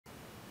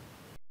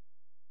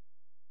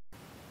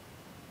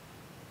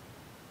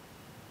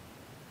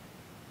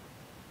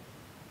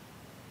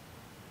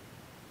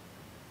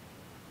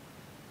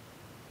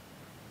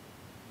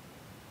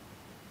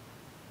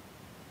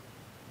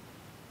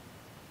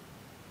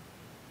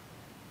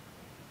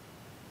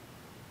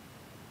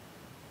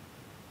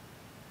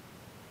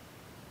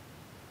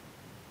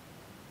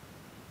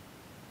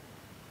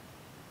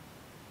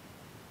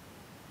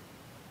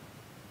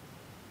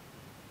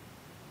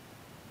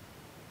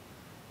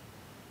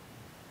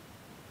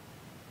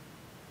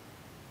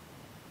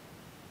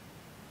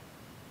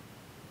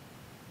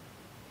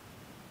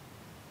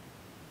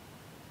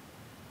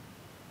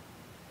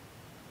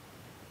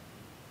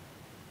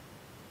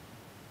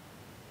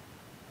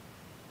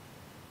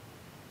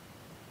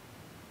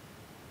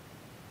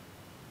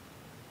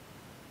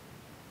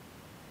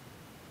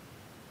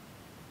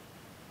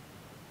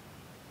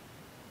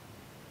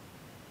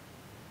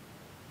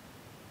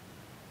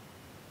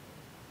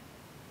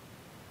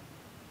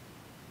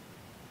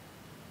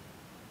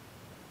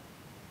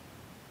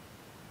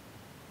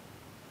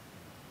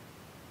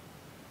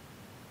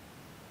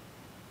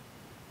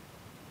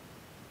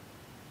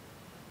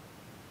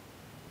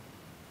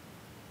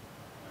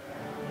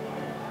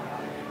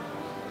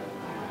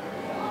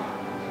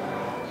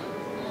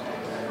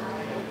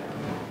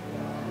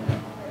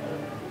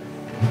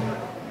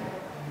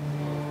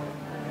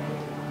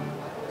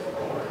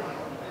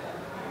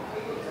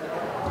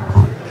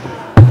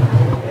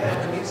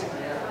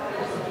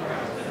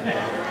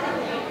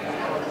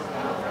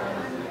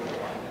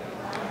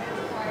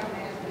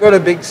Go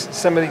to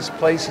some of these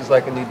places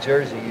like in New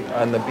Jersey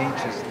on the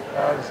beaches.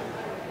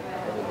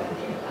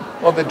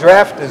 Well, the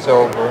draft is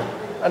over.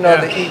 I know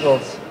the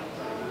Eagles.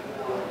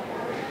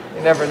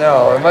 You never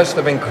know. It must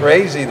have been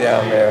crazy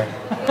down there.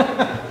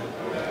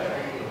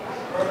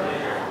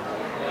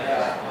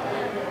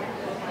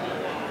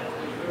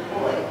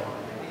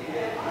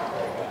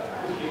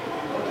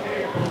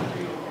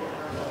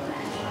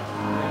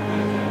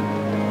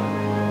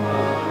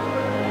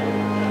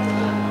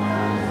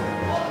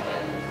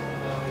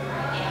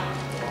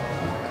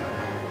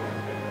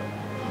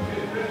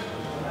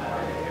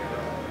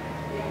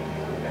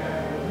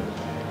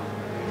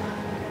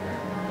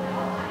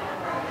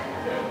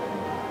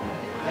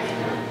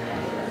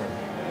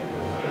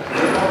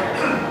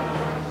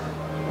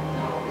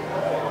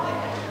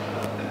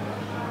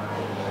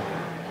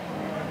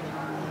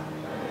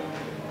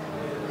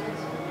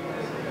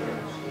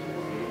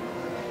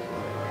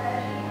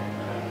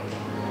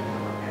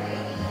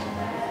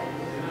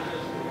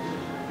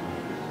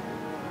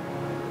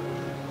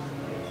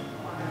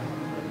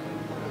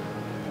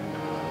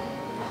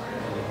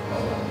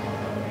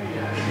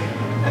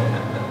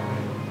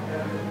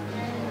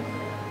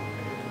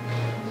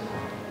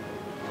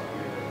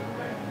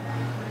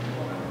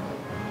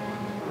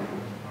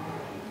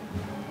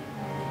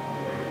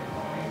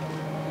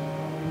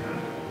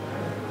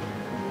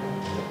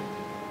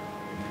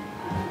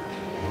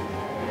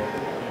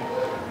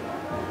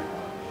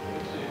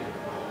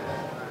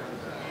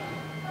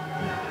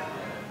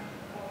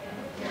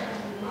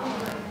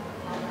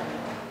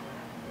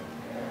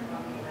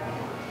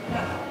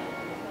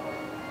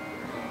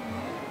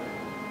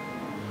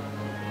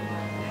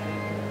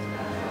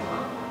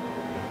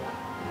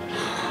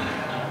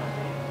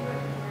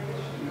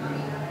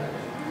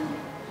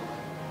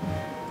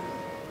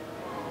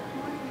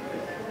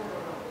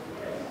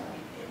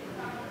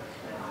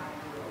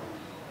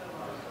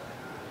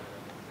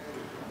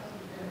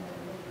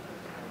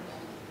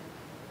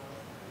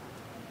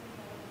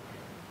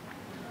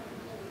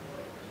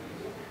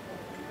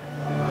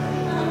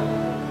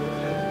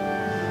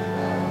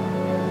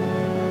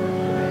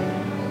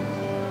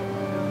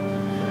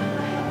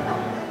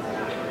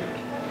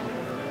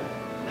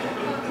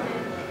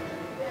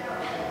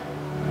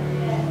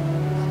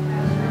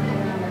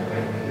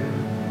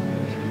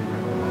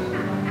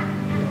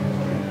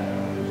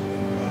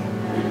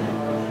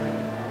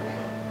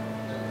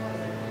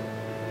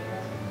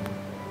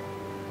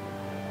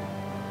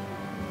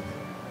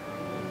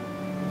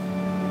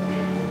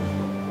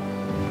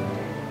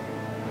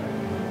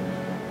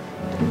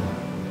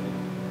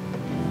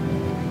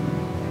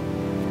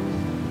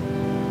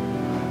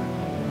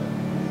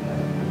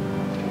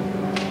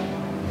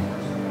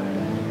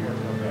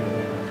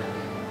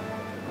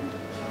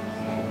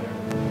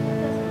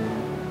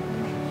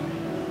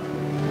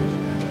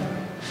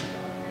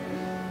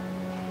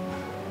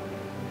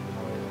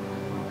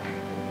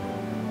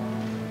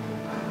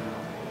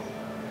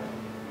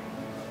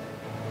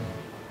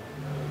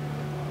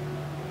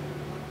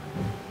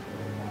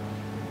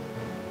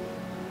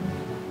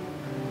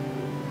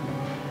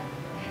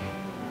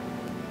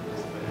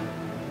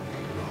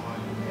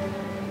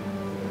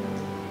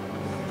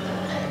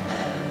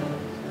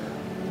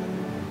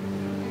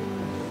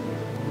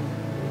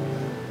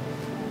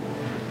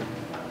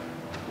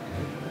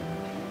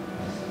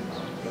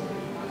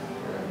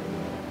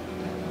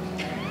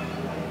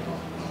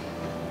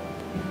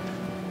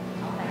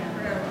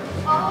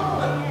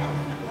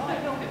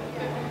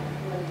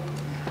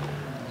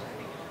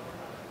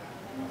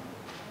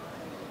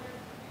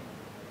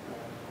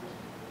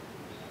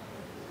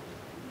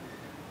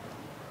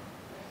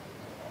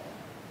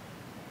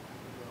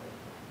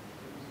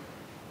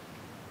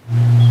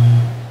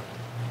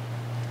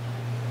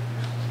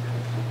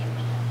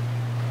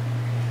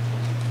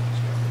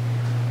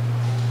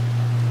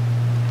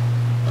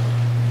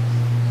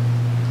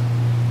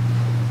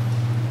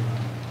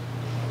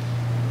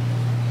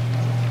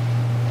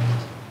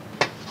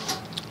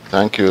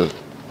 Thank you.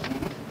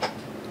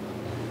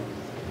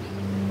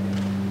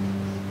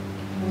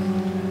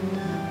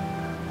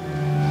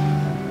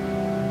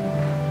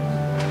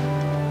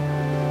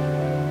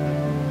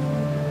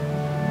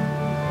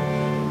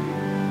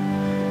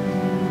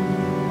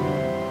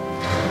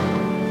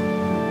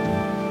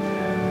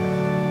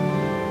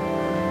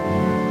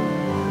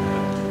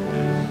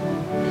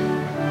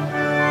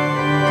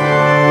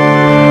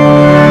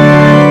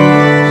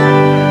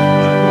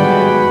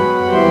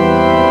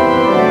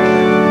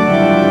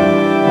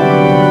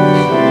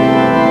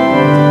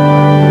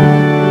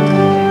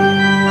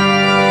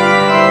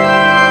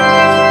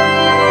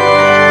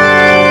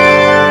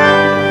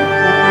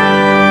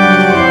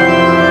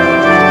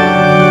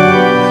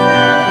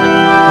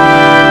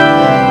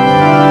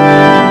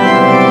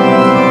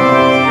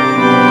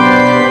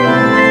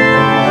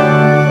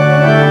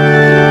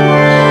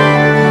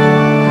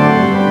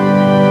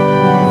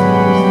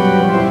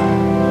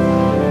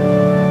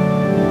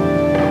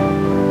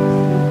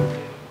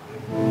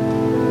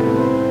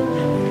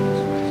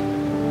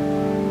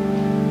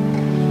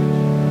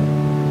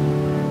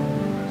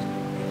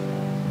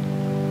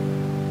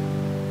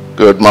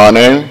 Good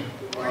morning.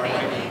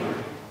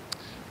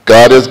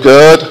 God is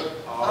good.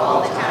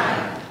 All the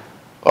time.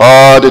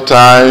 All the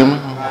time.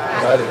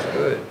 God is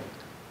good.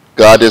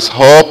 God is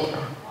hope.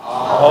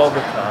 All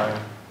the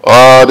time.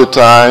 All the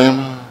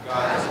time.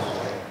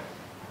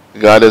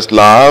 God is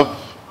love.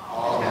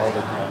 All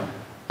the time.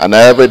 And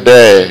every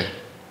day.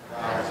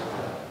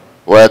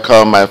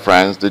 Welcome, my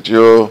friends. Did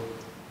you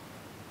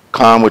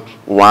come with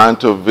one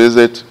to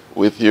visit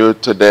with you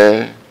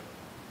today?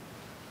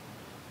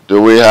 Do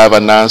we have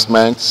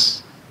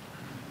announcements?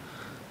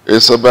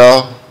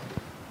 Isabel?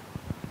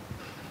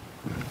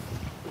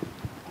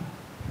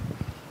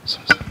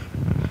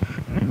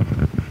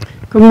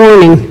 Good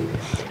morning.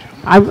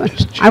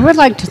 I would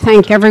like to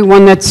thank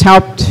everyone that's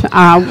helped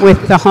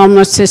with the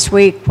homeless this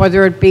week,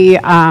 whether it be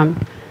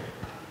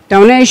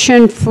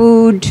donation,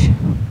 food,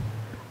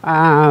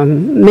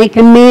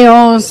 making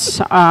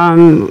meals,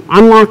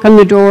 unlocking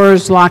the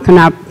doors, locking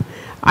up.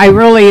 I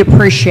really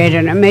appreciate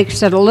it. It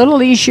makes it a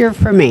little easier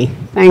for me.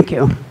 Thank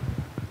you.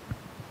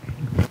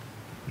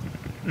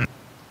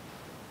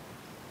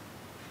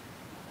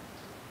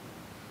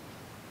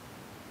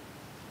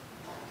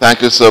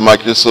 Thank you so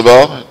much,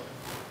 Isabel.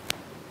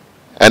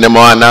 Any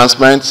more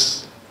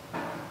announcements?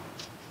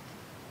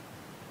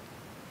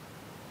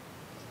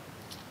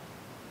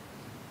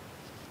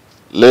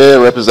 Lay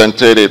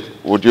representative,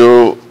 would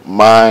you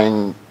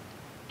mind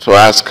to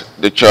ask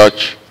the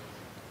church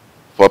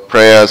for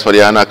prayers for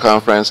the annual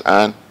conference?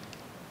 And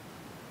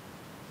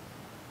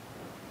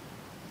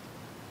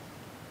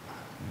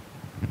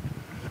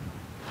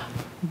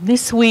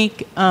this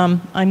week, I'm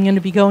going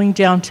to be going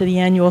down to the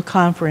annual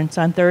conference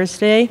on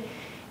Thursday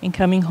and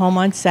coming home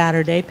on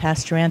Saturday.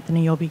 Pastor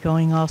Anthony will be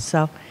going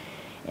also.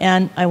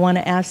 And I want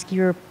to ask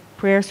your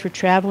prayers for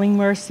traveling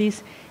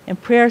mercies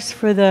and prayers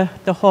for the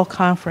whole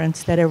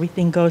conference, that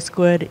everything goes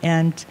good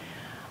and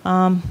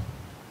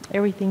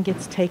everything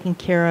gets taken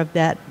care of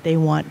that they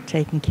want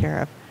taken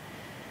care of.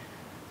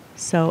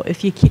 So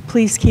if you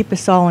please keep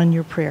us all in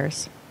your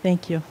prayers.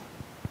 Thank you.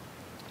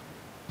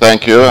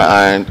 thank you.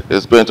 And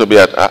it's going to be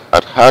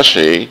at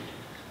Hershey.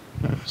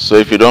 So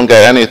if you don't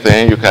get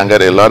anything, you can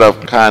get a lot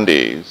of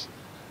candies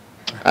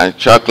and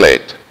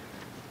chocolate.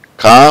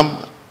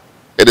 Come.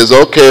 It is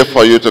okay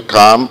for you to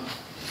come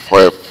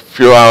for a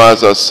few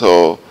hours or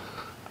so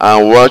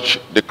and watch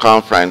the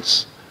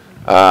conference.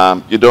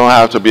 You don't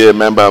have to be a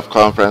member of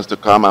conference to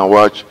come and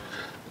watch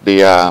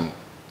the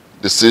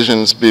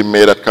decisions being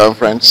made at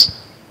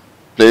conference.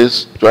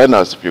 Please join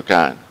us if you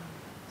can.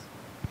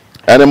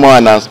 Any more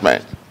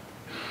announcements?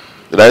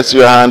 Did I see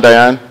your hand,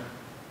 Diane?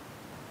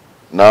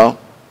 No?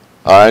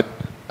 All right.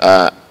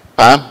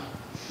 Pam?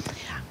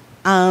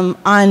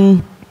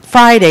 On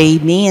Friday,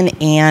 me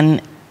and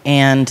Ann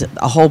and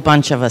a whole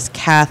bunch of us,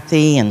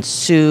 Kathy and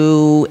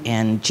Sue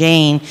and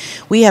Jane,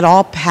 we had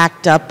all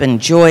packed up,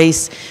 and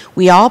Joyce,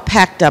 we all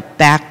packed up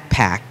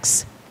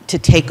backpacks to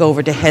take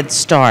over to Head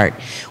Start.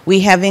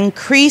 We have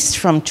increased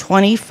from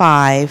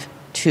 25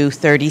 to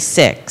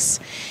 36.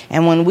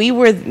 And when we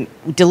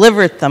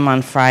delivered them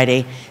on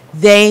Friday,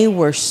 they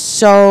were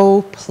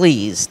so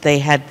pleased. They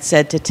had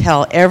said to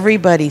tell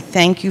everybody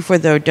thank you for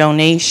their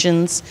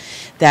donations,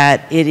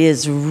 that it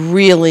is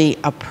really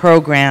a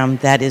program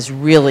that is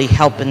really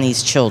helping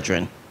these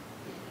children.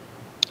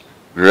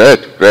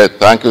 Great, great.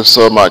 Thank you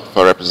so much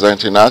for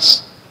representing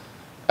us.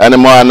 Any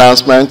more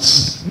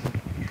announcements?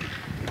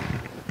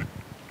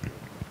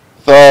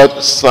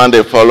 Third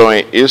Sunday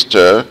following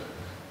Easter,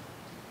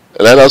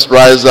 let us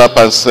rise up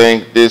and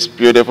sing this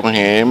beautiful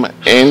hymn,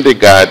 In the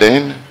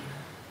Garden,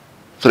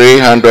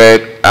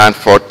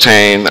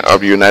 314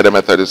 of United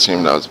Methodist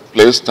Hymnals.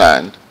 Please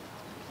stand.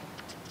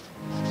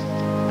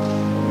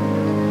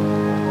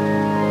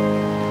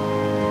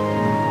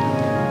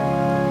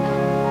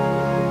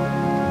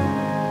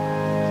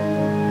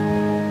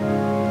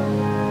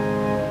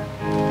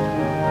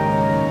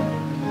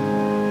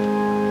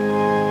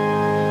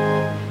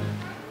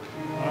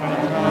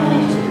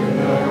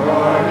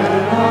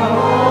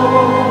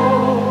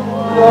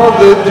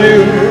 The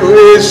dew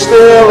is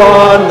still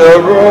on the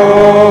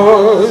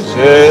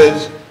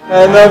roses,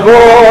 and the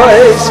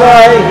voice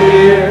I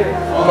hear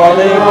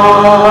falling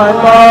on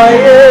my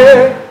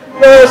ear,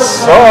 the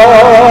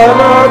Son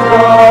of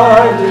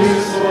God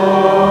discloses.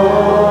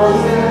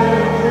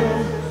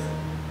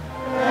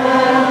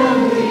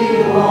 And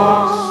he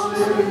walks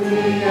with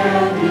me,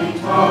 and he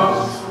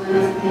talks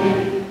with me,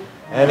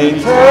 and he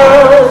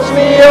tells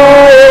me I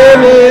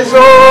am his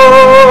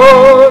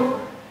own.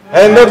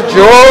 And of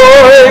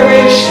joy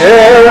we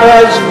share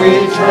as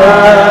we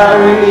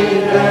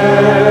tarry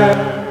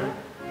there.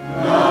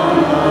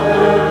 None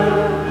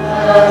other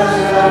has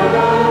ever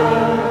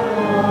known.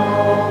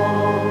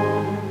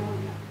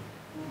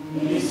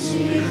 He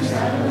speaks,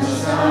 and the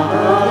sound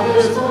of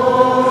his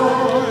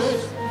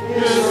voice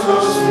is so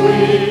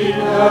sweet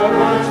that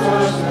words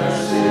touch their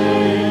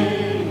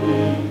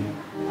singing,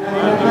 and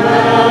the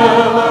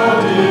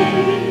melody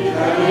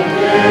that he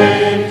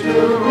came to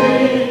me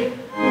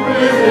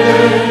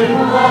within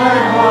my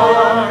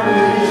heart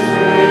is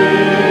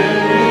ringing.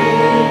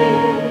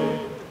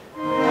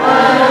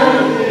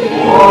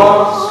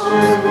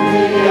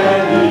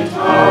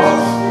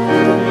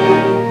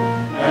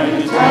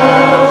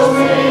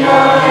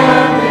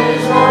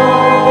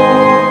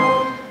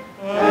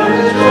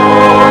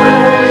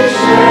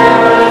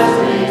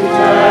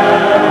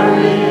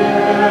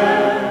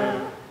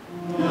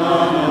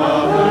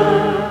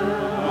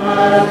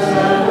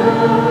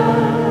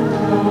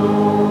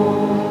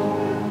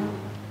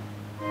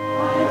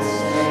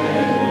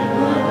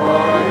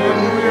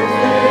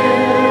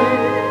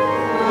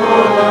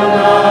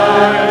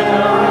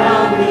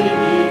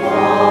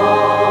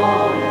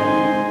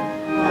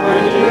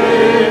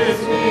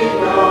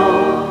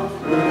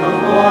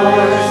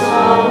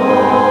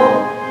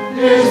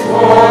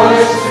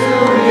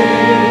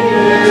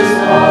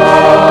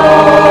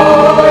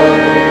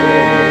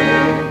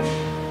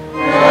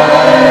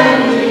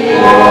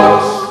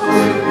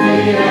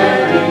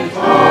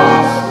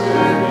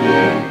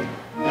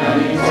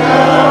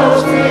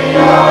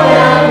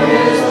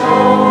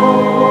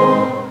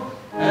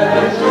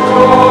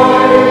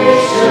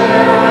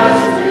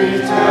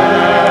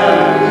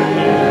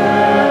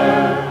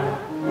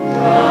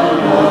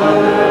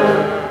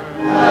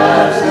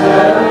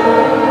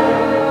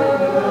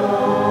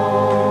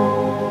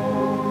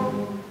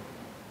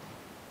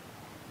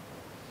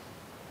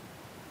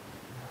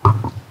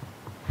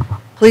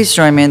 Please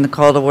join me in the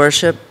call to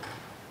worship.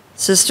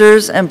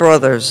 Sisters and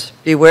brothers,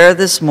 beware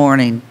this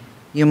morning.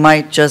 You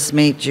might just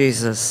meet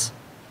Jesus.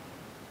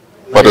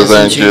 But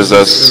isn't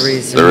Jesus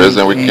the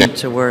reason we came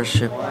to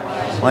worship?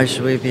 Why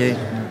should we be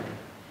ignorant?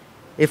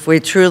 If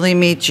we truly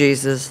meet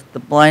Jesus, the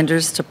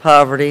blinders to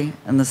poverty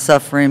and the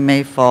suffering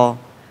may fall,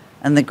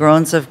 and the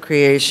groans of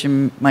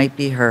creation might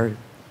be heard.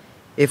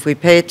 If we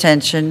pay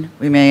attention,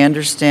 we may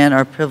understand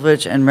our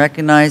privilege and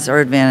recognize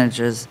our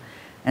advantages,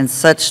 and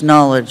such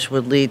knowledge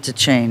would lead to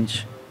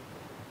change.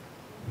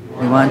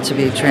 We want to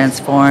be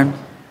transformed.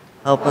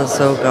 Help us,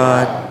 O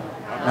God,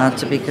 not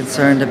to be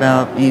concerned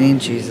about meeting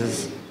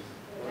Jesus,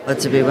 but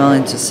to be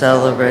willing to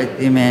celebrate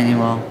the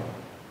Emmanuel,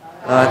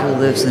 God who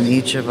lives in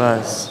each of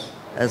us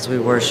as we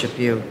worship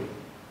you.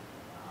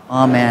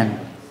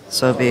 Amen.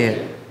 So be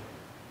it.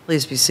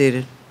 Please be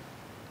seated.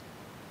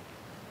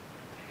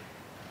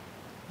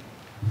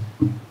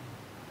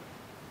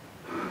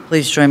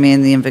 Please join me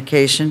in the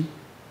invocation.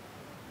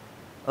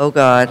 O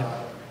God,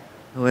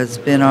 who has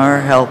been our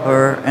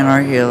helper and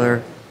our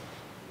healer,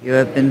 you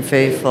have been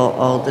faithful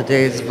all the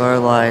days of our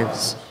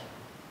lives.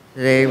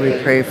 Today we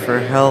pray for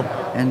help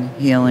and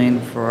healing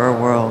for our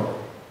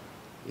world,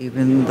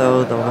 even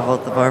though the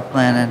health of our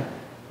planet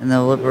and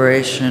the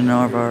liberation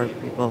of our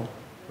people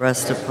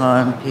rest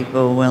upon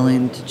people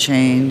willing to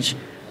change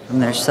from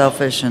their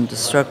selfish and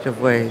destructive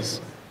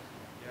ways.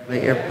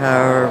 Let your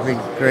power be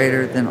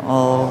greater than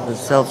all the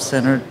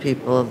self-centered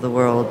people of the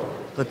world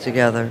put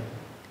together.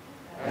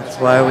 That's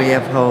why we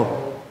have hope.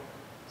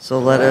 So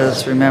let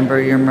us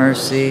remember your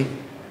mercy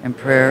and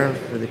prayer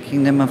for the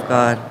kingdom of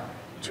God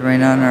to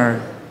reign on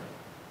earth,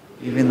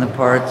 even the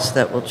parts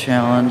that will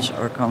challenge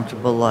our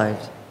comfortable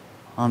lives.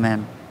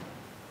 Amen.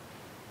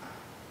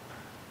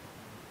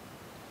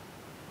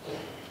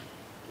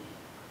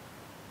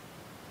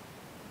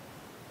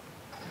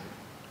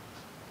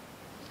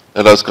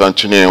 Let us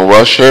continue in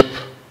worship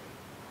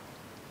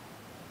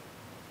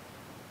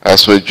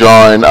as we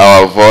join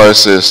our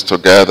voices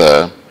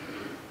together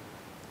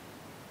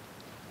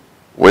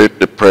with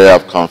the prayer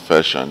of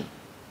confession.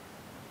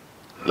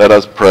 Let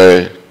us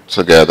pray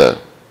together.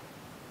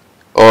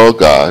 Oh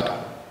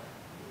God,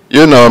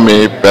 you know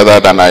me better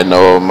than I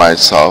know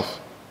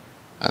myself,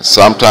 and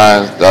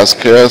sometimes that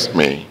scares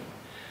me.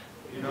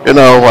 You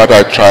know what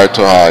I try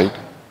to hide,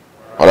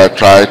 what I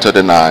try to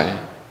deny.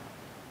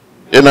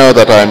 You know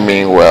that I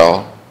mean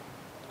well,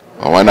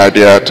 but when I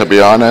dare to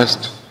be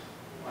honest,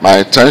 my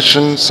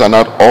intentions are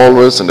not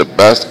always in the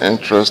best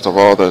interest of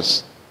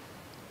others.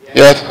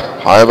 Yet,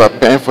 however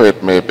painful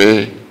it may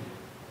be,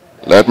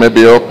 let me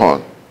be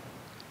open.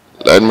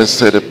 Let me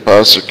see the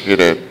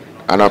persecuted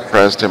and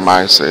oppressed in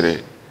my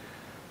city,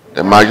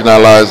 the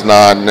marginalized in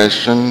our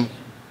nation,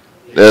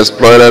 the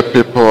exploited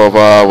people of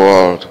our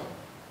world.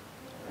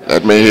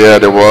 Let me hear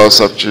the words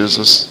of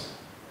Jesus,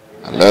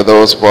 and let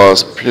those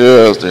words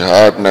pierce the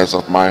hardness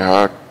of my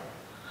heart.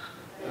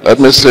 Let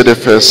me see the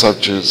face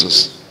of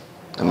Jesus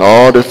and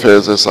all the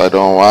faces I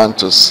don't want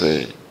to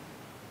see.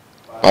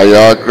 By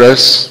your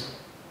grace,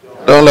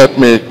 don't let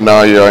me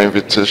ignore your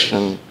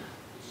invitation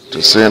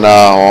to see in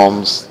our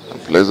homes and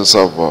places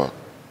of work.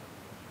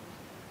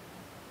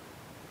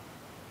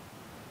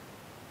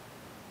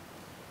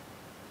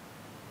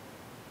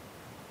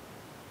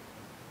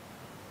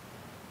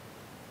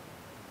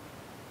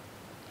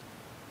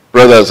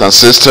 Brothers and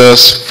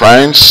sisters,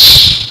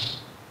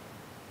 friends,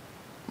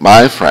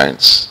 my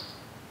friends,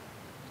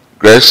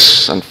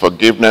 grace and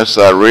forgiveness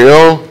are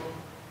real,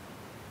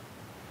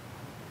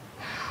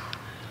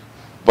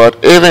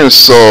 but even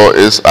so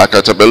is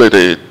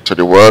accountability to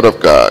the Word of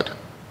God.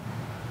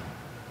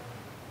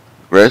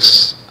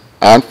 Grace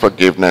and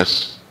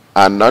forgiveness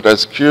are not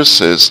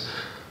excuses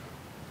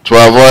to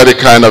avoid the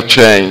kind of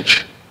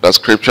change that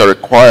Scripture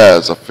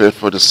requires of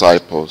faithful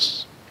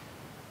disciples.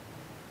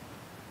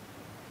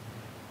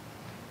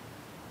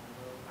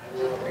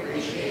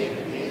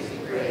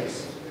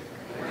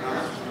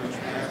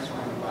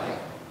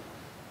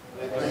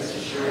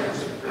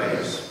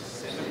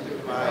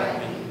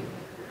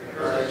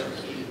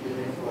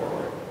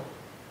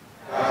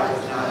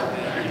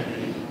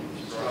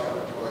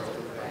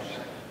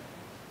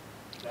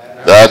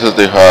 That is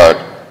the hard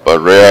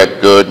but rare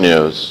good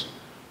news.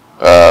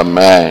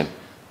 Amen.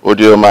 Would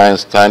you mind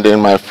standing,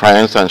 my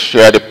friends, and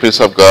share the peace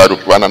of God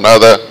with one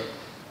another?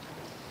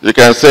 You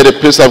can say the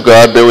peace of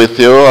God be with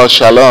you, or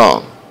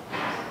shalom.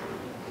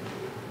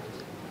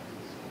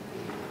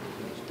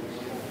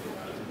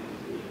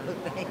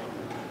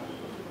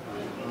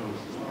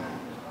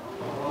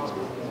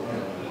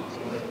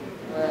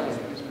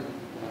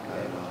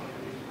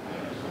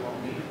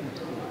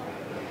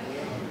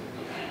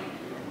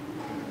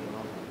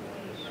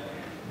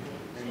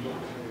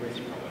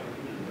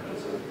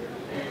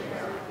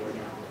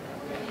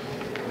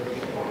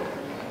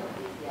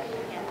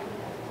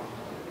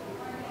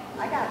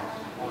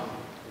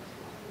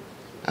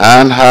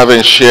 And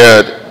having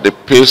shared the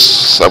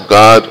peace of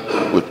God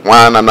with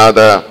one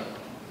another,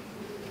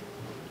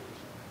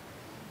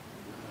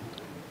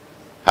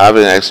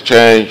 having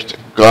exchanged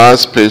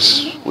God's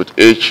peace with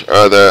each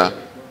other,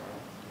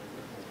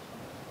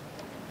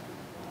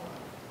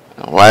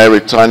 while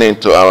returning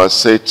to our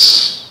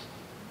seats,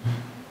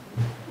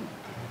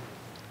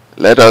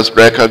 let us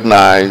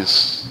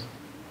recognize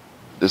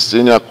the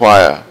senior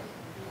choir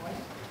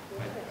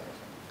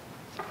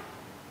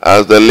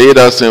as they lead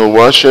us in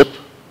worship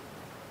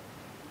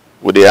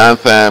with the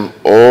anthem,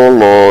 "O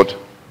Lord,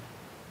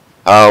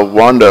 how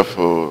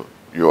wonderful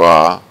you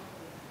are."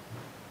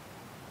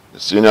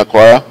 The senior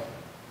choir.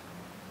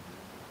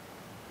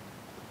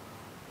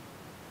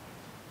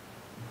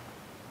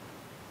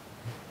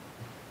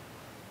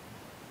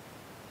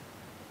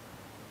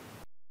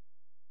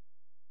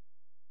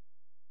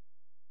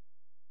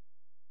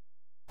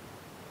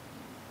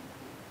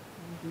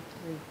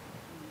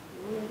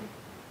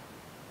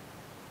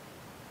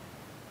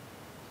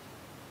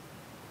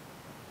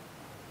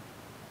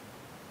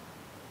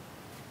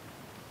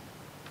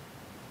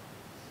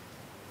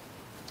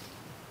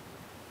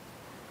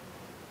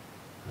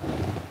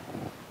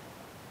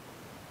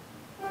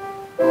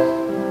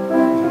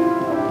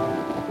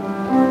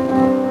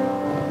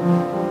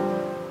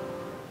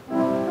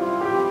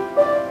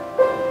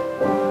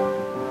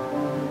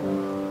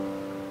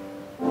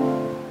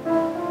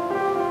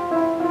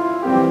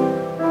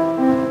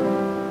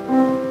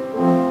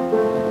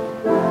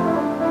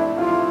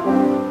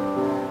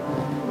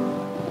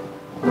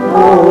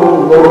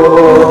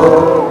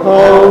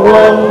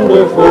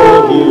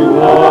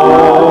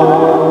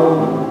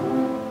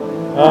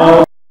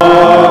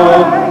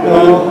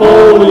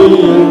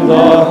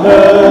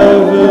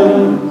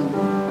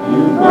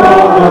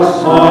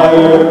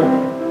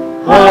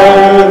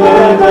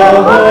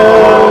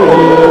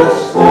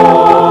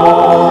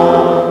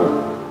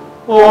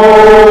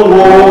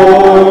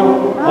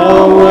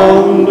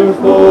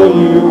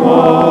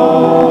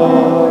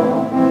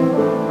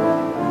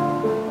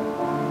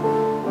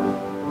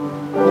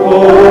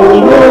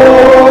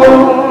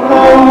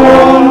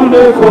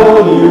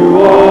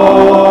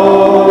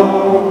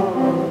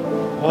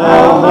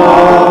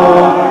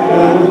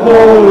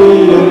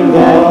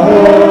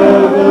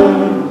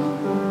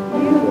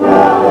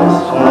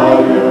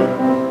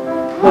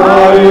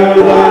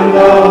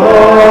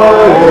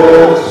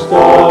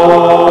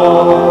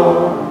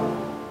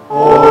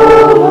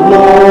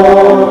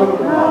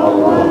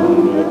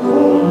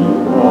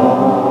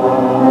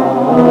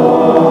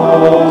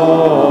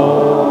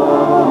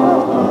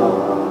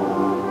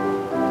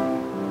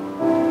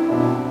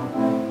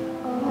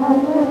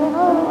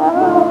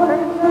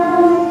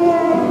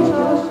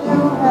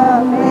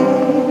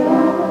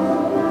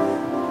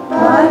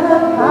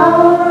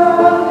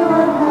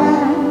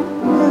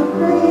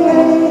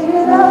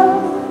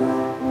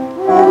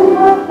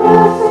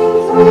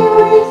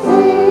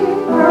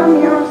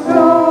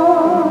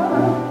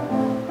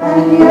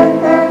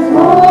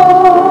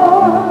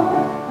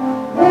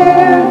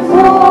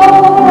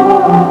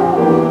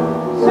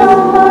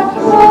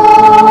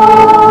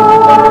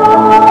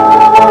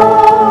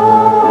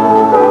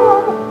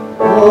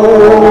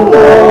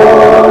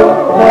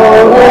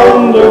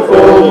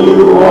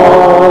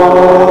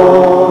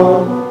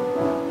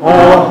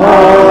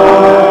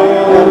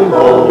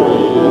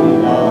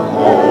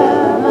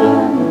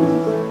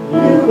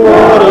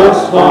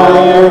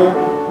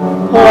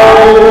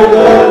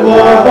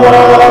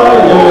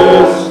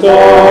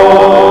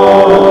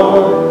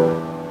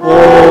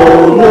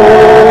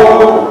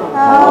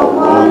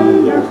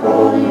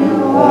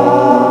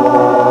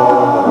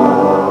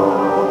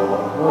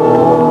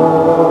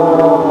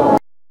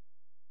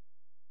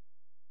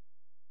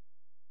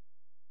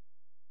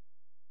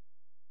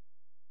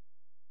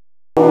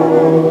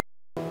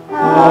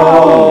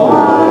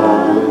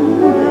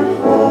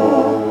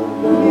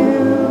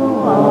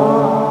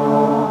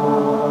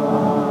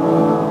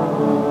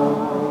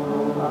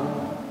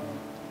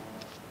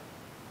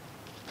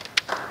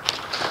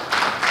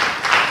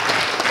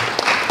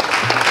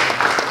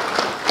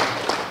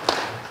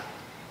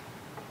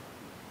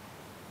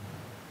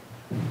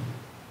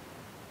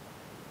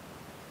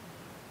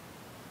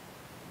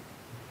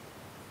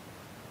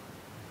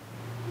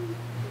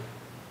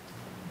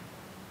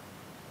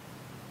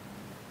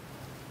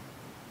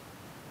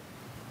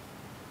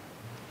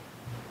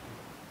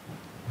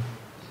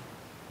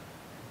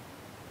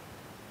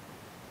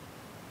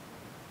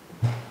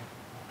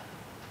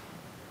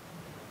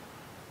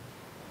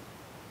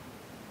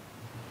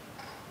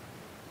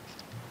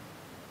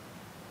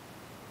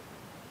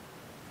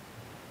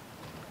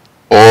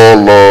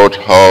 Oh Lord,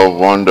 how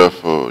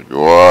wonderful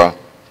you are.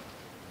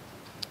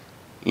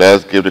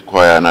 Let's give the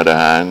choir another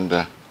hand.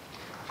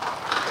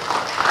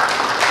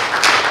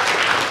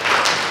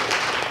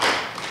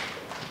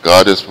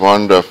 God is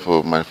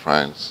wonderful, my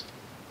friends.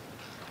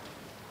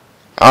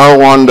 How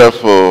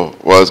wonderful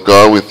was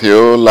God with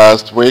you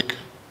last week?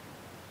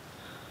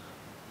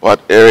 What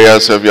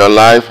areas of your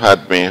life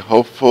had been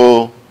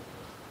hopeful,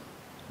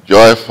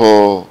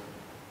 joyful,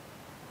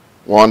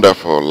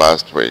 wonderful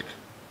last week?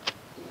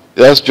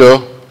 Yes,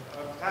 Joe?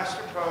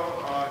 Pastor Poe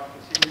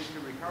continues to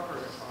recover.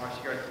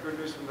 She got good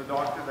news from the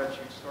doctor that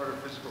she started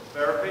physical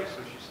therapy,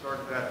 so she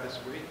started that this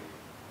week.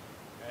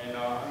 And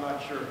I'm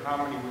not sure how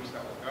many weeks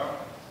that will go.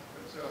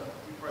 It's a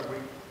week by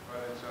week,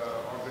 but it's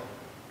all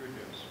good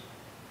news.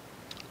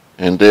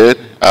 Indeed,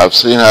 I've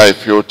seen her a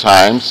few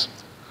times.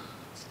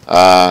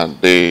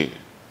 The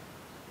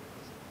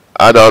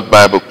adult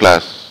Bible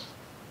class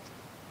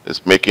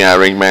is making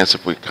arrangements,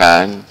 if we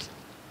can,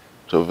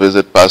 to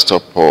visit Pastor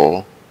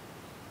Paul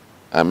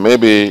and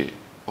maybe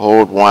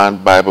hold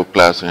one Bible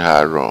class in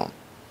her room.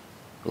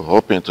 We're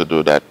hoping to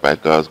do that by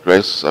God's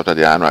grace after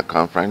the annual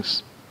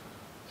conference.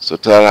 So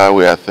tell her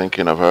we are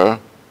thinking of her.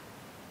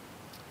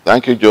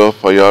 Thank you, Joe,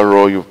 for your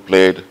role you've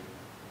played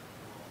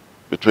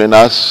between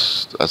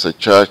us as a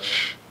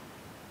church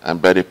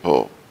and Betty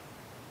Paul.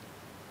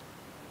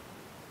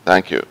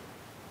 Thank you.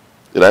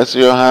 Did I see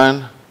your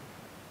hand?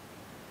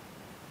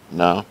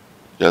 No?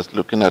 Just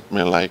looking at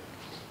me like.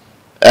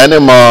 Any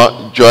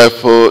more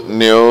joyful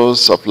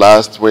news of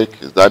last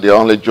week? Is that the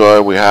only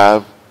joy we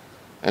have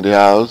in the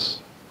house?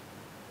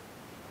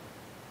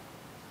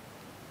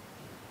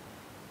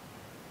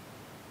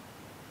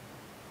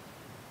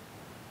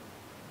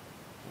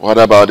 What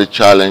about the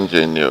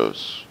challenging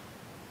news?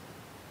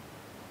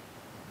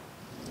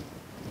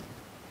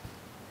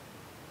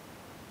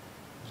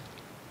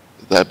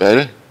 Is that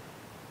better?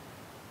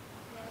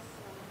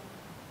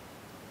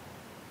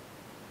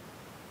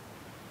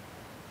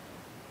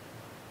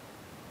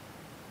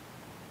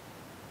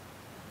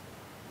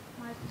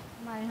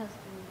 My husband.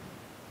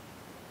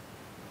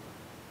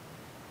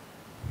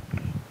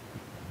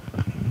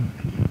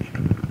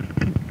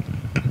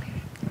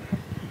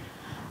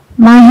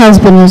 My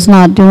husband is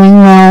not doing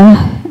well,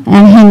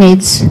 and he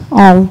needs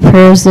all the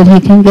prayers that he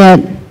can get.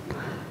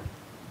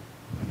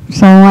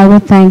 So I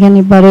would thank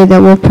anybody that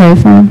will pray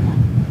for him.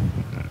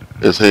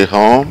 Is he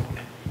home?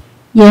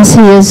 Yes,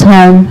 he is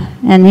home,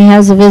 and he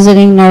has a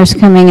visiting nurse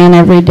coming in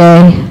every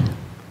day.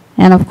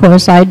 And of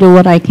course, I do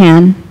what I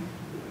can.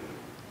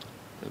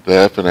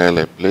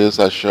 Definitely. Please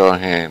assure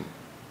him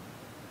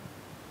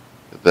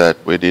that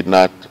we did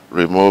not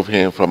remove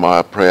him from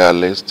our prayer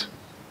list.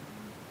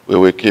 We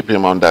will keep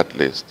him on that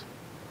list.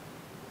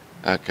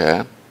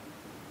 Okay.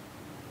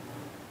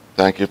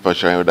 Thank you for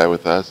sharing that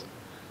with us.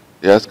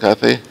 Yes,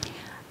 Kathy?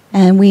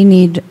 And we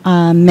need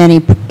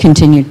many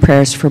continued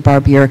prayers for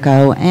Barb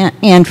Yurko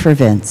and for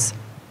Vince.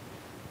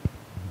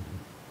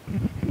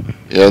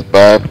 Yes,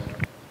 Barb.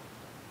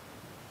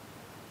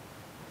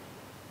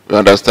 We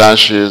understand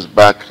she is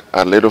back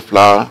at Little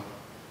Flower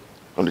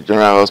from the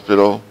General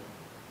Hospital.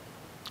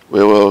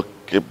 We will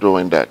keep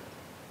doing that.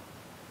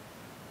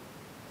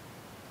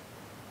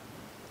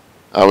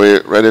 Are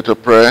we ready to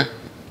pray?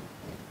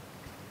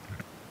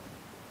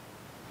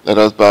 Let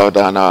us bow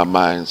down our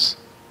minds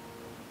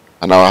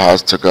and our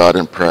hearts to God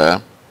in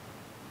prayer.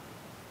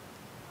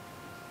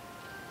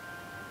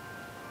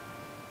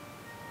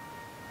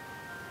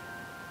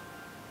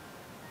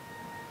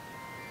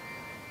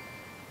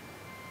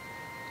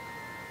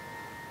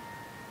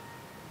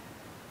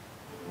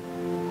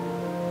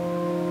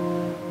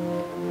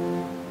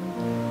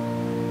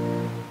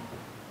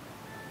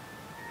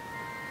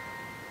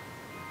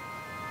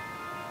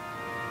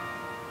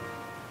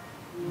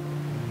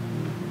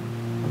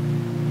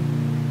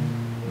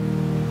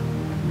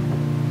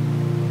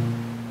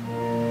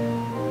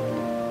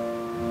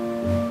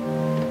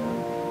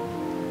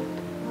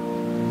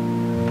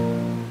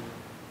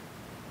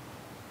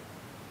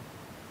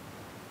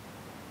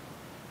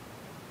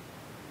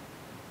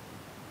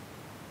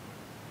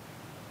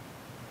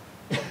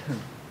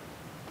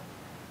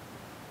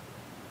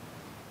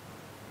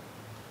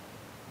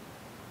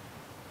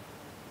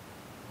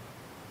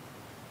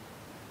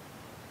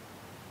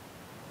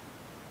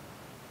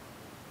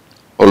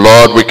 Oh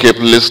Lord, we keep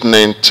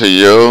listening to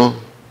you,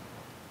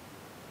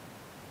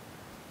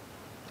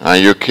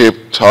 and you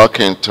keep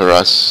talking to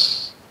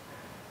us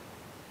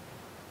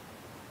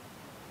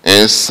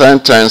in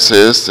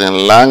sentences,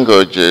 in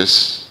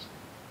languages,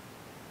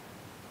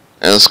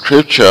 in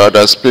scripture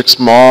that speaks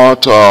more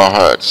to our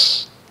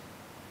hearts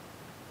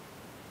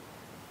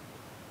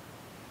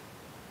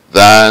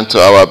than to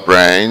our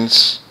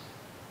brains.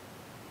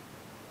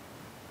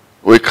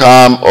 We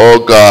come,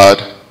 oh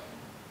God,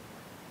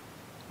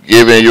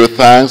 giving you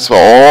thanks for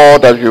all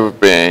that you've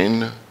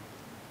been,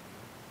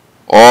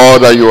 all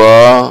that you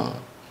are,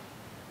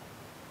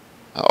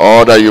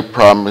 all that you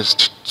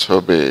promised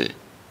to be.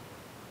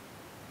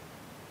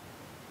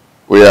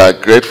 We are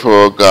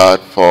grateful, God,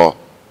 for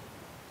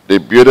the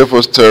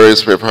beautiful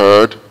stories we've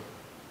heard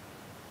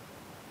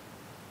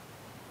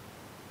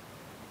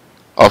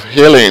of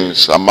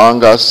healings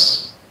among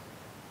us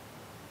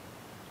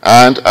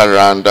and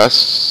around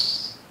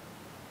us,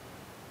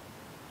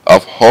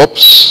 of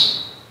hopes,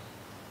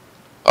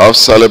 of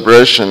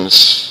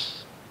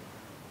celebrations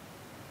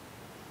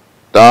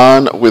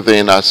done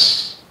within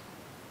us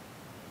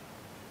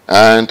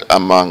and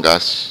among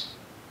us.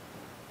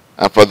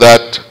 And for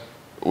that,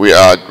 we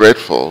are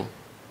grateful.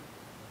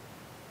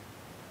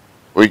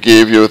 We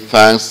give you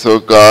thanks to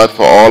God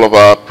for all of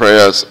our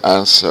prayers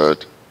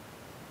answered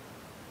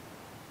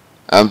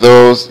and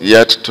those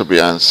yet to be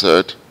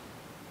answered,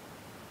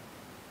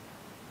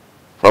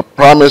 for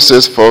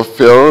promises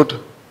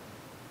fulfilled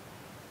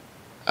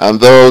and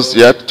those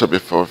yet to be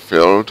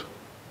fulfilled,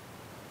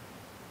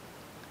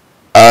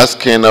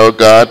 asking, oh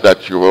God,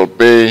 that you will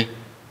be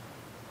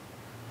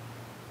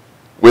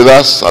with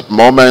us at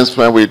moments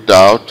when we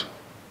doubt,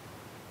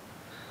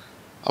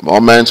 at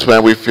moments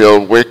when we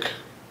feel weak,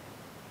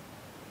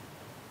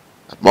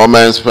 at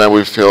moments when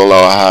we feel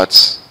our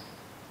hearts,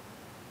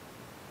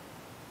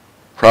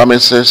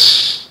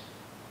 promises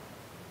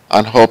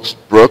and hopes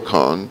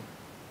broken,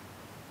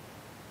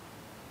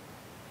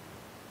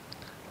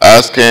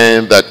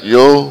 asking that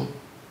you,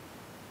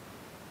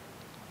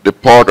 the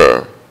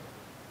potter,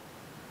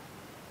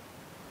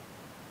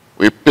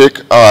 we pick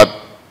our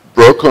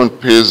broken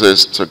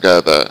pieces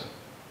together,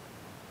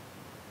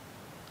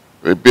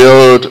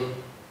 rebuild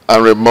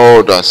and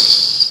remold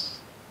us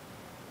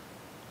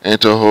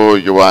into who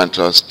you want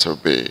us to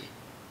be.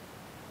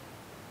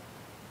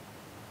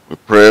 We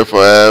pray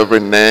for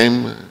every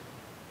name,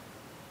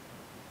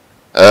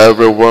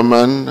 every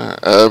woman,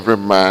 every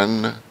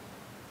man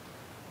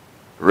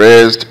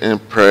raised in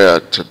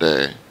prayer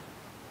today.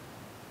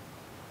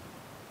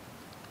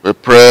 We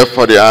pray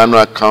for the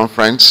annual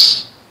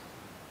conference,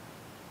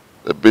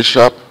 the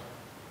bishop,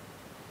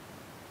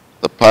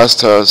 the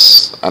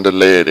pastors, and the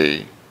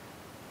laity.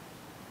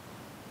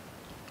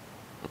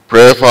 We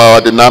pray for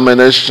our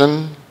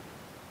denomination.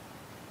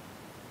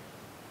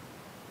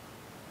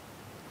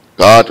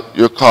 God,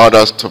 you called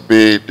us to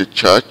be the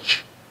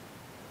church.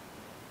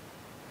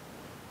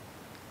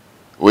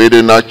 We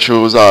did not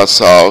choose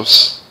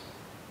ourselves.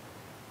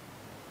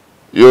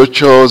 You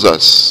chose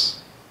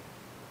us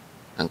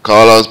and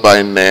called us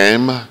by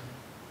name,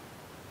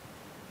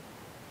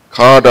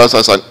 called us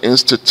as an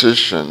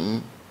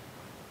institution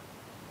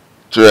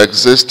to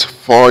exist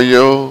for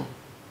you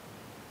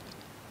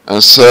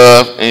and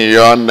serve in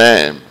your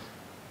name.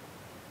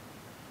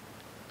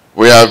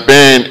 We have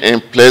been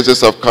in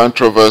places of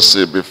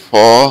controversy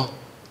before.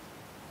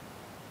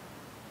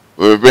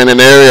 We've been in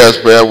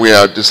areas where we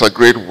have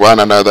disagreed with one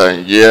another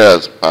in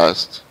years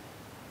past.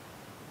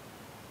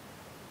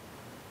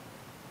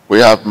 We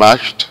have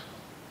marched.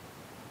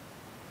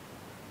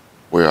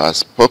 We have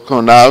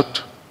spoken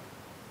out.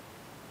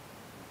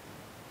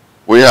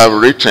 We have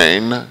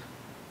written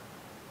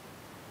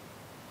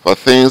for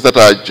things that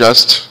are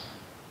just,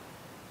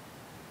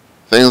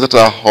 things that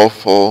are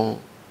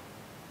hopeful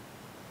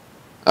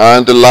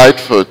and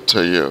delightful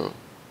to you.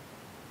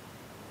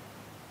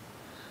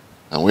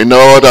 And we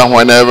know that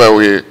whenever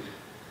we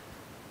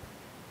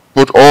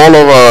put all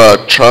of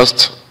our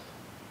trust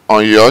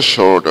on your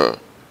shoulder,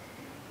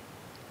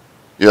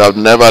 you have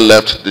never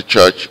left the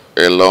church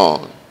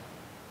alone.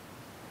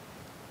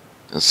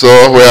 And so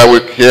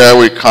here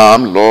we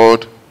come,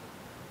 Lord,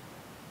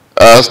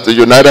 as the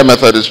United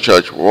Methodist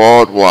Church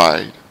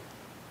worldwide,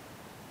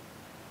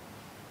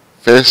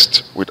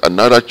 faced with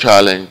another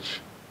challenge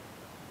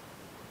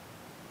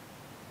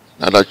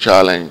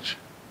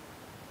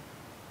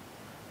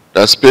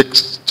that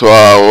speaks to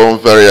our own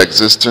very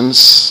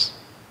existence.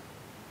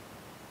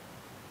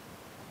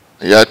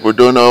 And yet we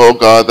do know, oh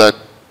God, that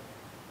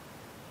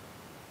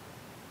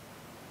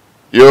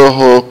you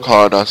who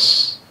called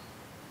us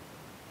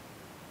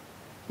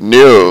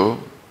knew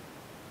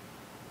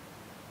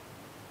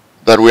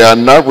that we are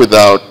not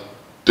without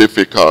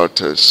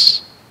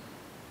difficulties.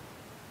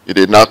 You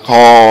did not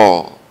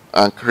call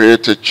and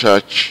create a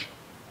church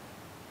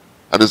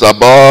that is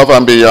above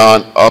and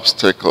beyond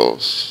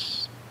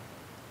obstacles.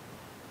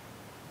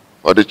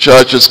 For the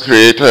church is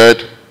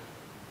created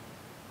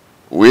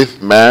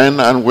with men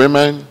and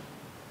women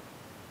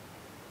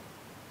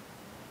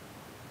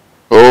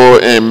who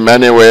in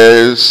many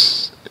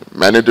ways, in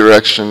many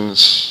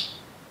directions,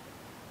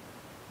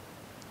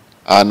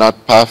 are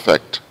not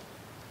perfect.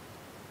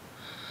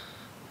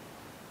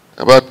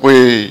 But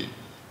we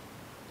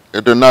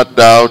do not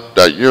doubt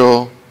that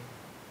you,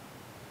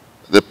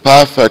 the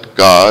perfect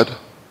God,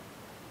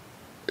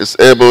 is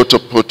able to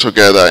put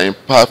together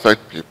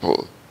imperfect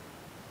people.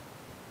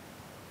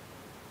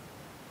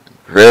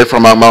 Create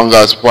from among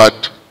us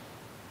what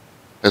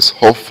is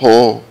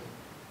hopeful,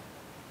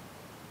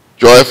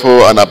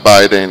 joyful, and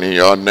abiding in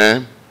your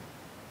name.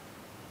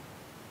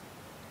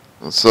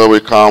 And so we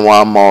come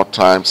one more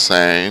time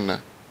saying,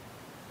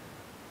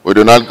 we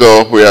do not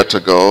go where to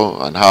go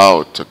and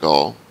how to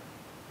go.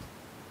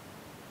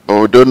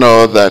 But we do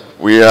know that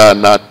we are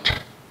not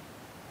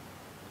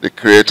the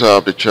creator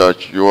of the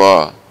church, you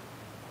are.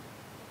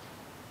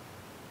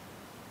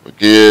 We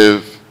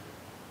give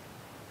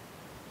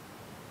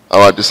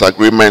our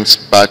disagreements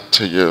back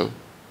to you.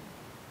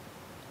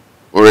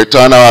 We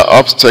return our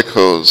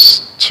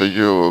obstacles to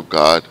you,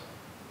 God.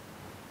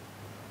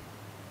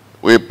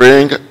 We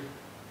bring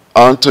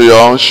onto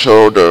your own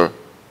shoulder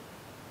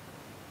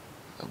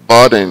a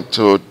burden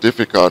too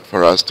difficult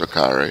for us to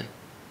carry.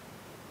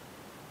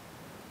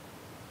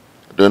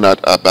 Do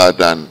not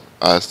abandon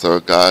us, O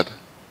God.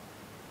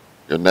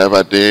 You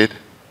never did.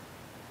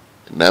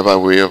 You never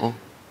will.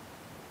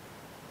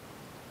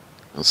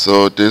 And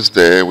so this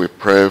day we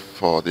pray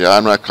for the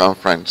annual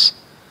conference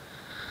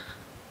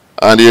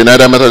and the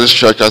United Methodist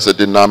Church as a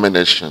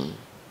denomination.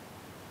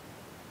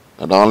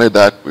 Not only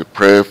that, we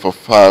pray for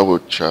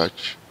Firwood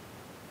Church,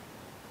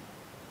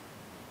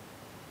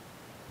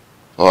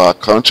 for our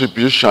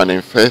contribution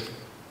in faith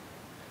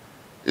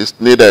is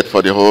needed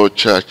for the whole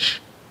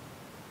church.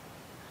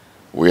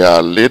 We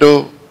are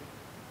little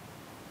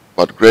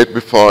but great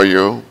before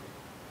you,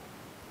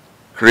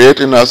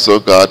 creating us,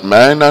 O God,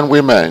 men and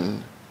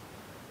women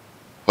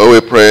who will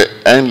pray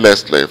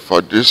endlessly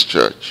for this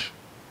church.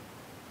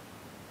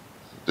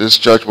 This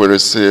church will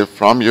receive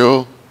from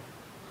you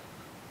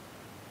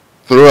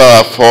through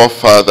our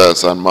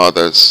forefathers and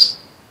mothers,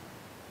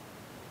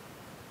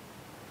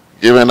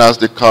 giving us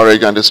the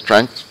courage and the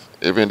strength,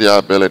 even the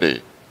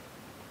ability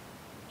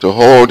to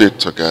hold it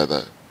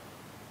together.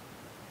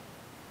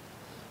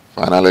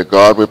 Finally,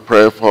 God, we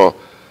pray for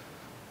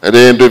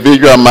the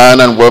individual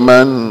man and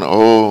woman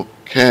who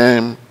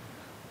came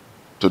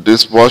to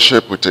this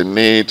worship with a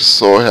need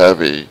so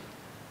heavy,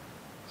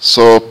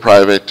 so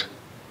private,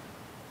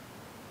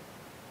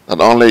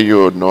 that only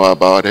you know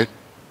about it.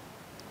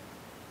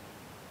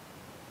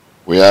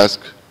 We ask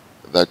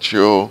that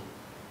you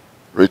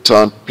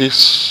return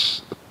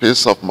peace, the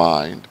peace of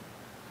mind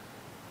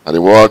that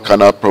the world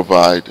cannot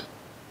provide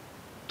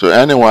to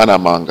anyone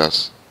among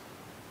us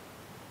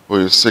who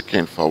is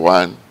seeking for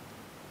one.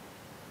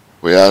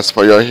 We ask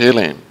for your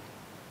healing,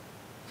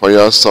 for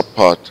your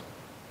support,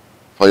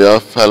 for your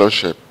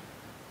fellowship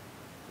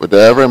with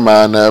every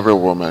man, every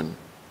woman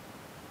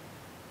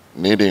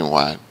needing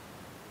one.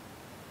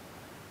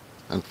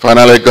 And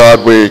finally,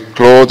 God, we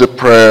close the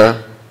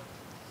prayer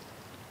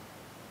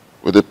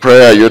with the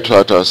prayer you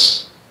taught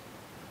us.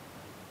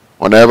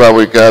 Whenever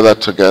we gather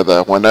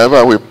together,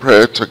 whenever we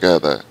pray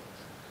together,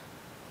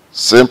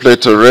 simply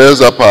to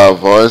raise up our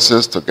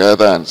voices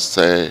together and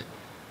say,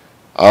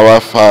 Our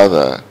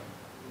Father,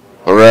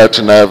 who art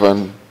in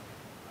heaven,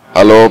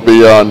 hallowed be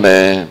your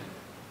name.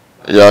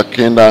 Your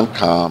kingdom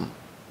come,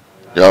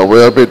 your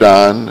will be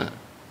done,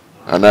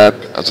 on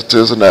earth as it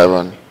is in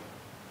heaven.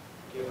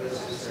 Give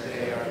us this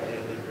day our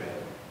daily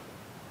bread,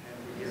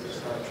 and forgive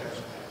us our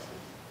trespasses,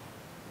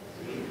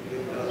 as we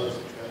forgive those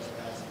who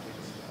trespass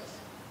against us.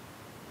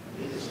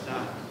 And lead us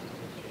not into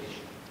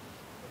temptation,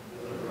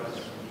 but deliver us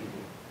from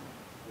evil.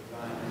 For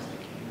thine is the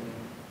kingdom,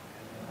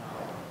 and the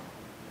power,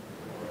 and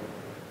the glory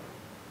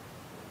forever.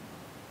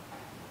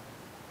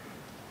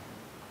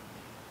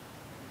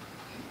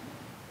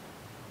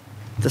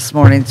 This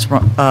morning's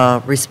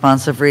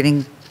responsive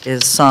reading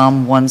is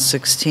Psalm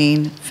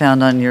 116,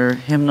 found on your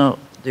hymnal,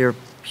 your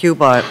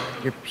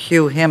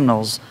pew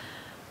hymnals,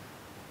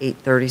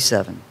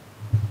 837.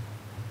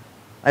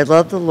 I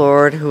love the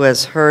Lord who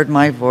has heard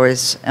my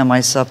voice and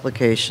my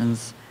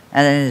supplications,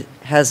 and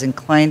has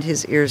inclined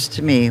his ears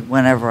to me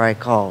whenever I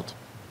called.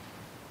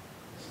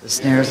 The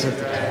snares of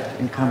the death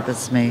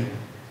encompassed me,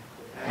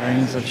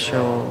 pangs of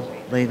Sheol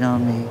laid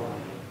on me.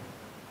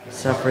 I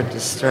suffered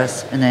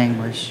distress and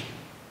anguish.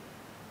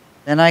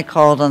 Then I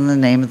called on the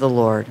name of the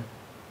Lord.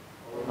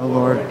 O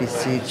Lord,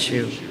 beseech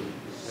you,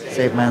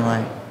 save my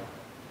life.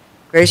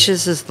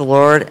 Gracious is the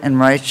Lord, and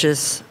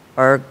righteous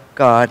our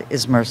God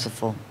is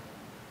merciful.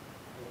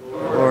 The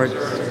Lord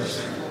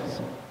is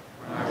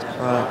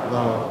brought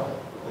low,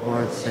 the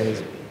Lord saves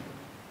me.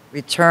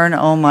 Return,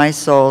 O my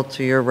soul,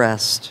 to your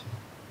rest.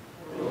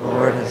 The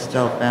Lord has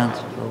dealt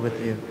bountifully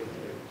with you.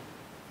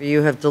 For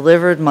you have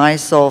delivered my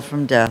soul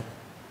from death,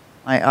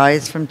 my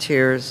eyes from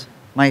tears,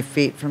 my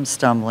feet from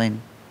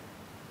stumbling.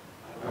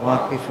 I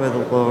walk before the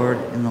Lord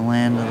in the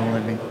land of the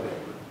living.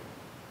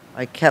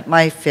 I kept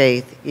my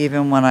faith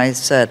even when I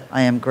said,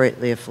 I am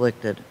greatly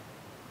afflicted.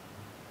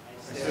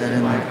 I said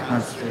in my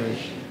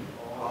constellation,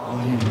 all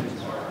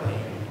humans are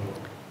pain.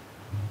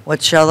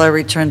 What shall I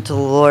return to the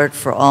Lord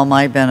for all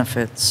my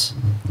benefits?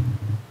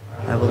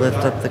 I will lift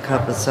up the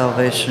cup of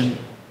salvation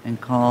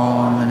and call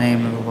on the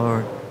name of the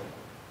Lord.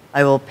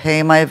 I will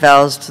pay my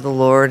vows to the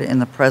Lord in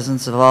the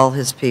presence of all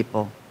his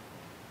people.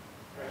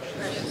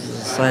 Precious is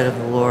the sight of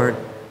the Lord,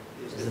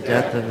 the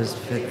death of his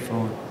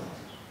faithful.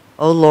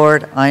 O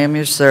Lord, I am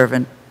your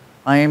servant,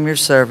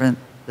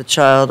 the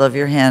child of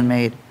your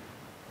handmaid.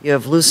 You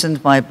have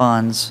loosened my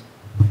bonds.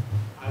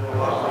 I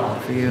will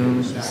offer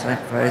you the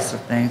sacrifice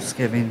of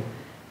thanksgiving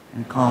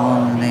and call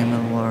on the name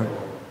of the Lord.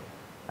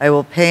 I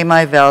will pay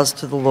my vows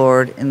to the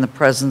Lord in the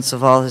presence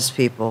of all his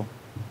people,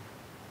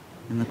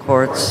 in the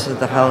courts of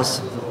the house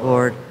of the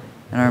Lord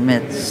in our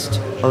midst,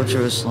 O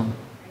Jerusalem.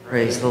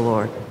 Praise the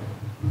Lord.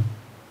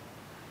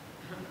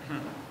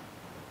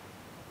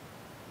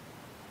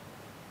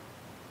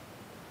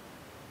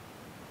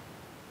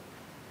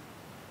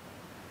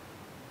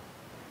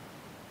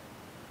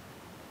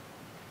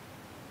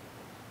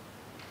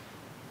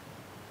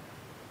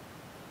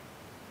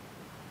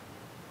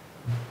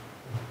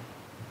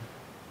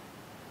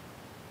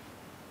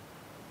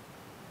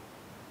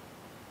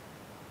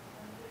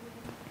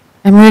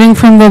 I'm reading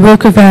from the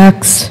book of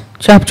Acts,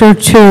 chapter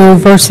 2,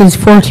 verses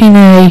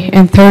 14a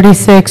and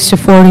 36 to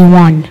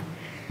 41.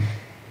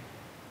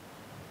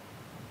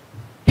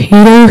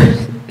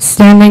 Peter,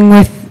 standing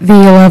with the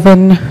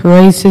 11,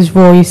 raised his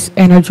voice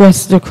and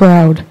addressed the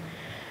crowd.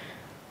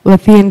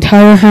 Let the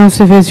entire house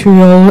of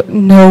Israel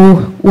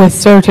know with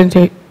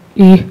certainty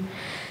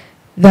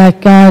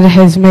that God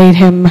has made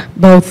him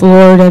both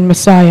Lord and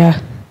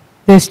Messiah,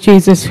 this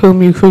Jesus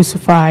whom you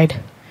crucified.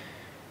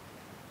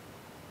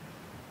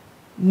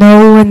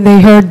 No, when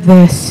they heard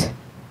this,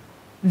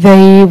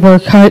 they were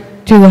cut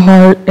to the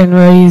heart and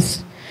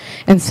raised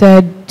and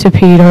said to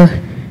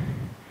Peter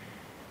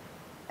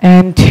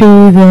and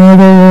to the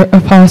other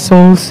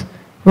apostles,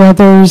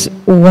 "Brothers,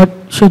 what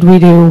should we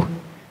do?"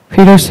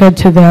 Peter said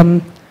to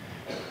them,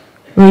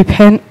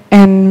 "Repent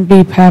and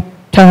be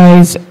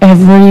baptized,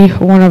 every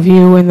one of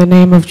you, in the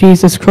name of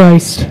Jesus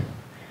Christ,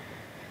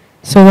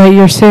 so that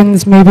your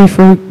sins may be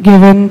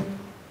forgiven,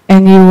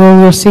 and you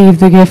will receive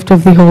the gift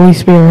of the Holy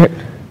Spirit.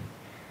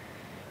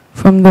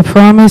 From the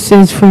promise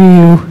is for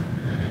you,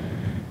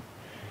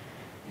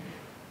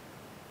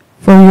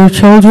 for your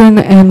children,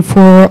 and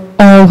for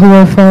all who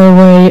are far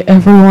away,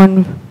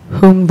 everyone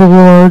whom the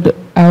Lord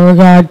our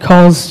God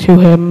calls to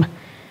him."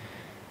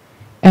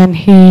 And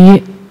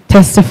he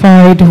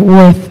testified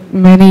with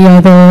many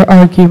other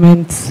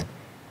arguments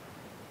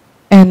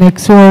and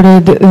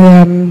exhorted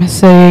them,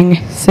 saying,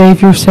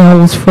 "Save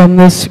yourselves from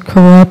this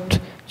corrupt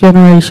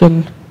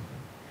generation."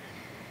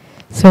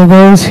 So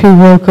those who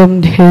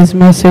welcomed his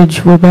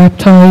message were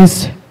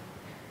baptized,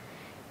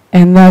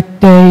 and that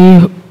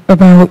day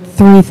about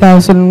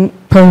 3,000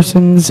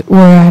 persons were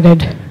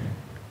added.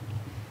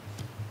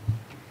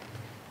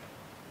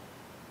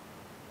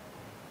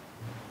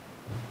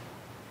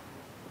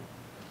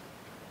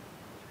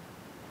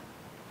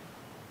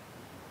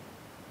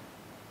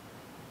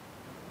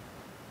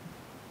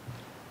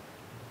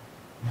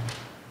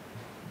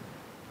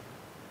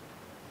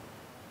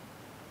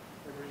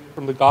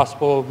 From the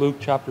Gospel of Luke,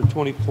 chapter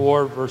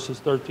 24, verses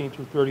 13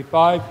 through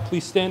 35.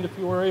 Please stand if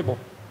you are able.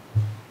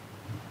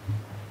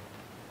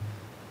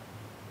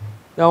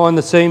 Now on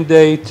the same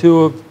day, two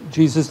of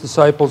Jesus'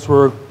 disciples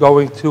were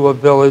going to a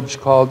village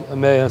called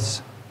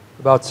Emmaus,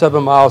 about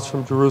 7 miles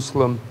from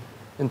Jerusalem,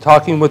 and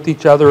talking with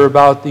each other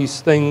about these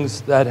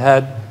things that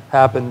had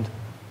happened.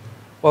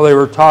 While they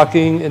were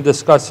talking and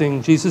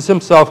discussing, Jesus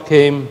himself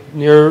came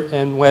near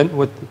and went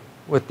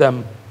with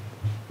them,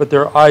 but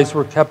their eyes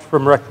were kept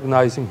from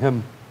recognizing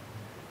him.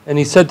 And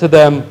he said to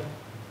them,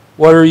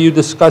 "What are you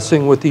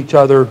discussing with each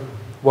other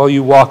while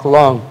you walk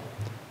along?"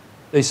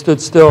 They stood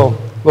still,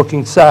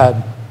 looking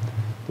sad.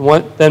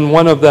 Then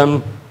one of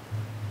them,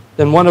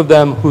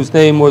 whose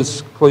name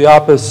was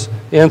Cleopas,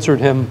 answered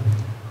him,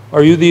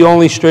 "Are you the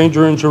only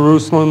stranger in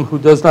Jerusalem who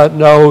does not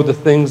know the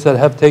things that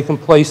have taken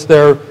place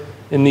there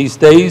in these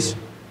days?"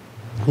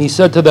 He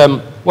said to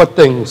them, "What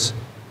things?"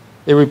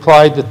 They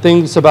replied, "The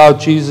things about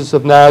Jesus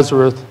of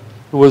Nazareth,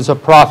 who was a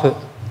prophet,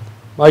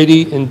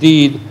 mighty in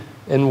deed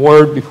and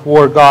word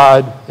before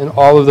God and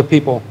all of the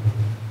people,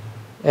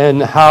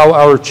 and how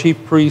our chief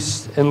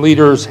priests and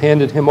leaders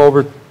handed him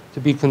over to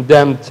be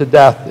condemned to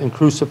death and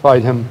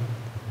crucified him.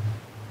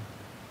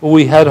 But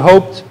we had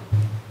hoped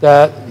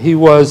that he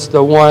was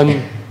the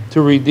one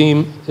to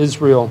redeem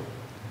Israel.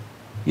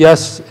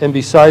 Yes, and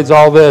besides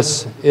all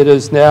this, it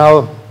is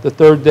now the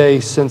third day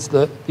since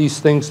these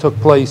things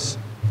took place.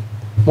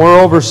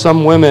 Moreover,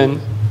 some women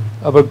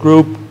of a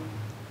group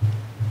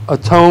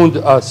atoned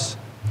us.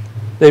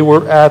 They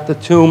were at the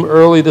tomb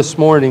early this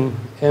morning,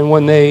 and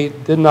when they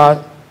did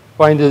not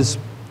find his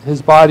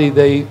body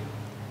they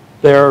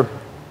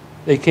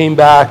came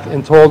back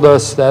and told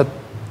us that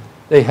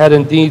they had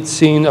indeed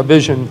seen a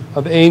vision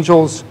of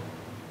angels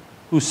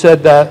who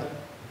said that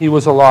he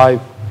was alive.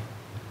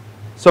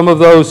 Some of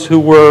those who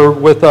were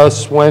with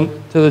us went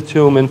to the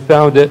tomb and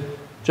found it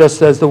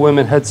just as the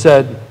women had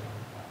said,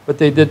 but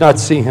they did not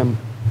see him."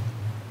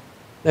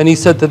 Then he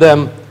said to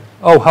them,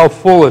 "Oh, how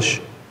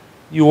foolish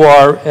you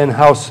are, and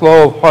how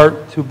slow of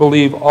heart to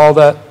believe all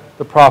that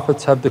the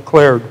prophets have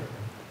declared.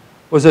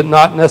 Was it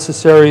not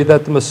necessary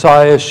that the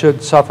Messiah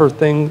should suffer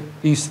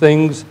these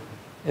things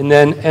and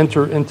then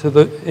enter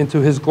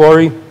into his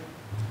glory?"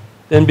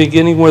 Then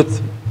beginning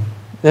with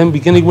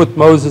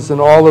Moses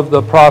and all of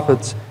the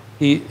prophets,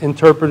 he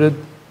interpreted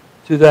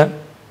to them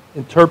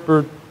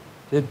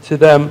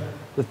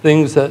the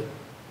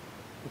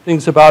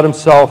things about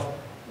himself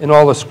in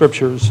all the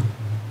scriptures.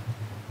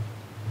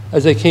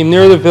 As they came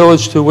near the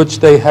village to which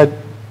they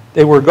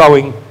were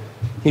going,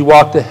 he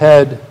walked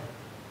ahead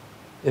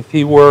if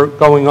he were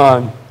going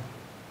on.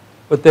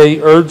 But they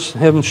urged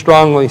him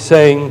strongly,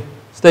 saying,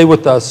 "Stay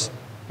with us,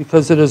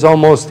 because it is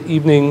almost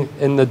evening,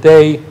 and the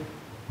day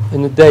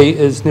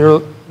is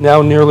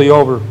now nearly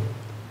over."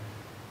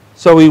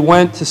 So he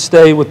went to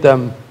stay with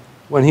them.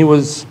 When he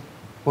was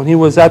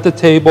at the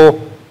table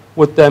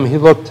with them,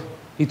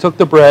 he took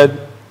the bread,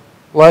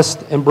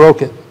 blessed and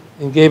broke it,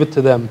 and gave it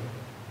to them.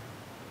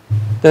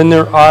 Then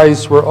their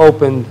eyes were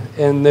opened,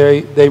 and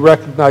they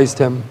recognized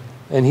him,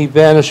 and he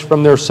vanished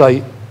from their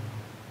sight.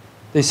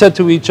 They said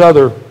to each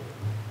other,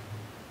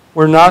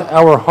 "Were not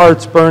our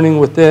hearts burning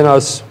within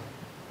us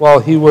while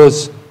he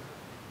was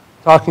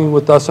talking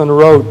with us on the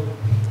road,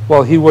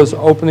 while he was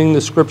opening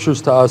the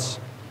scriptures to us?"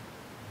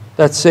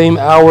 That same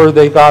hour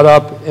they got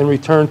up and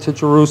returned to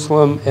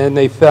Jerusalem, and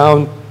they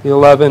found the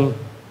 11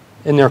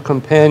 and their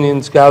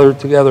companions gathered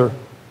together.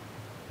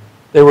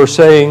 They were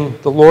saying,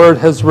 "The Lord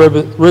has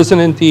risen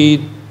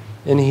indeed,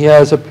 and he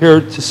has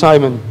appeared to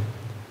Simon."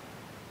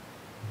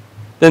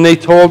 Then they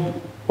told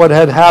what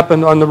had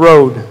happened on the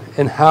road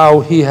and how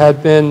he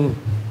had been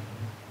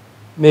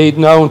made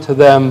known to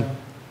them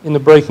in the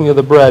breaking of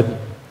the bread.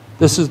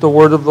 This is the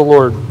word of the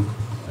Lord. Turn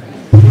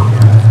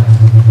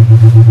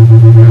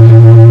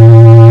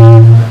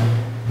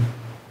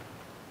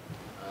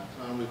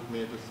with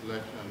me to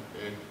selection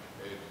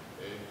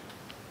 888.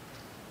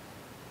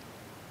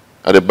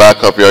 At the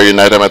back of your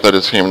United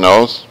Methodist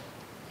hymnals,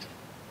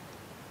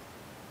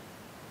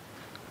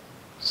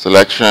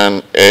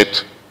 selection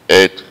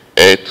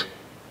 888.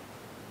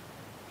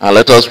 And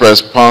let us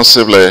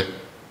responsibly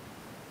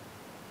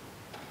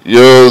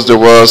use the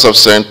words of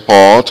St.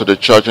 Paul to the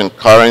church in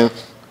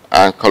Corinth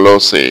and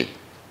Colossae.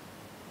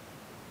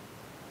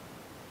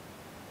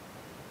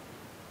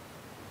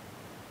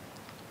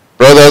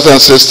 Brothers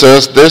and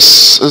sisters,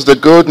 this is the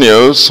good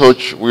news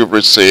which we've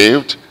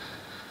received,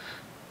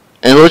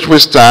 in which we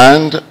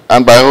stand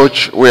and by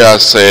which we are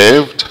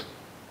saved.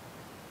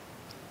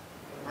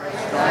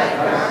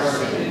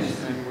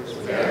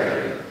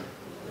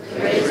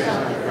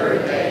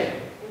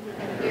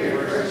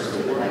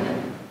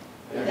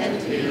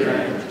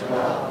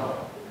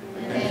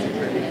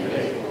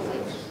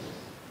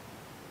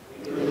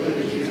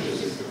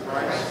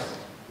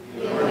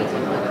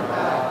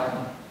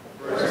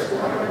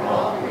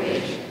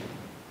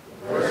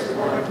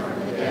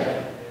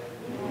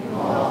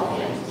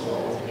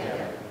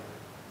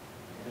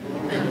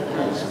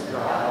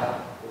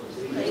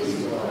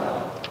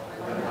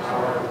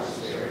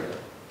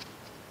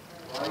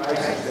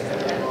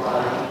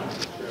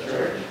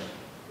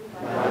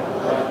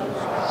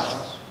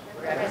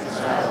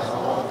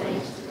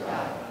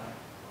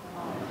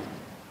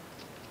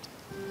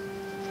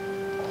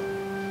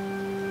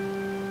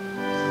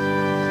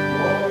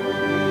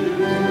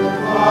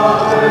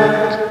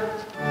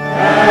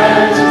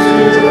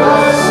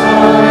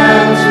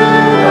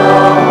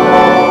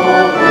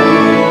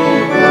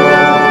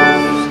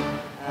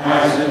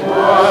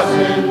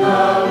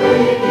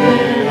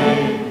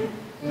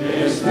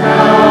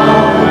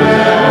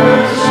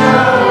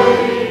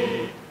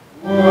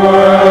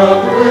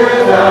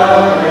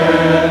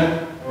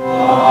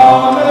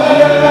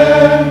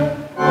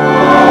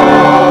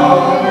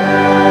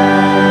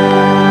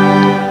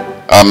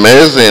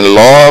 Amazing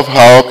love,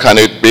 how can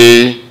it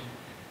be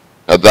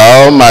that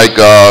thou, my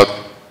God,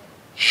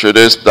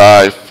 shouldest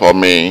die for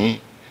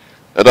me?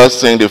 Let us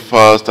sing the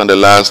first and the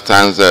last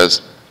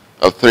stanzas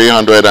of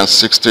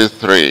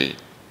 363.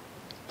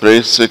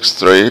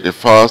 363, the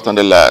first and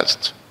the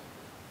last.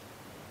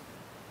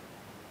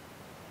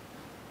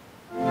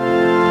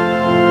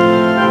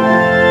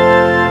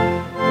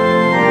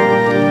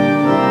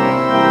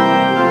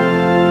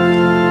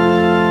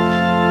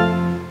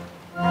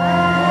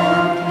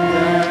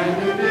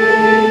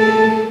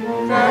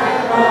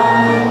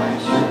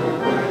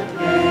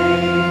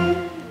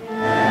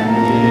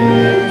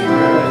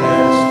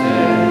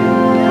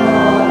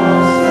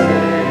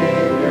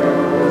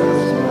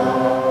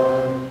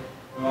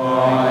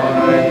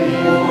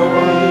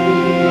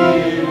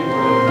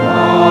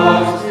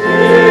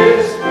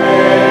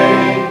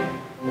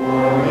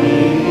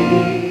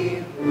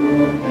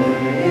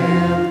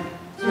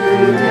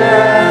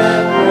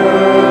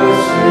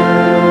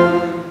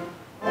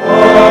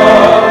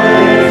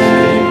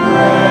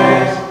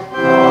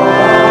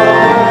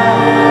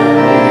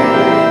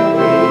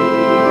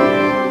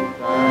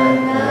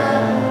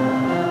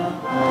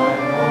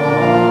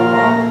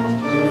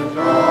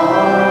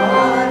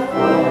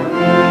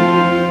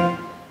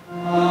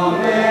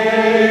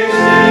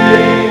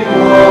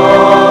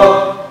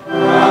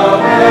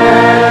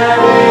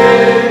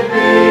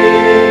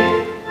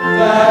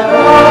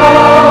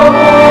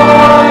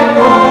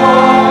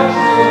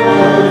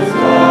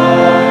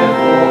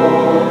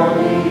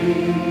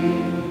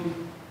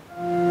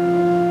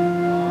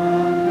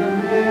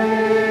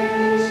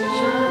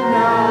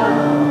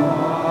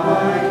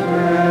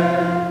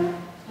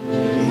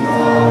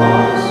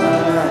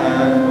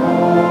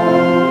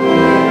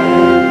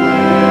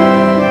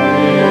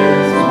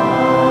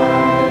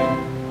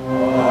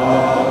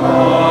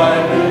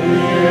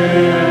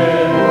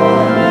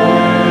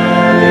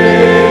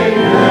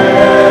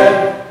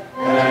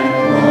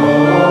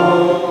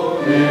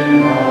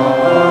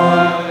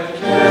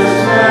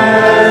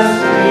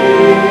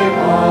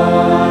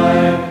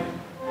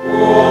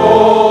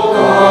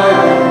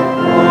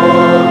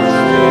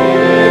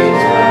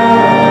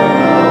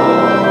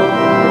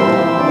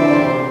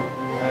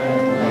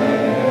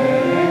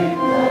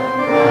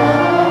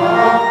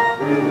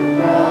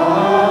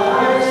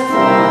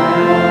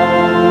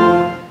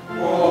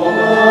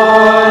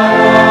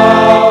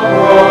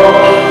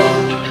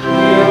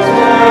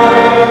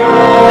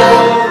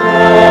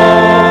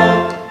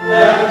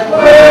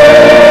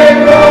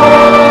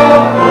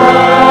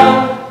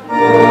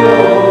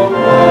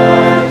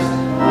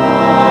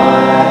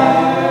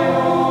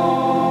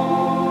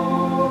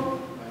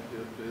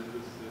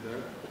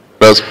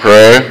 Let us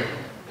pray.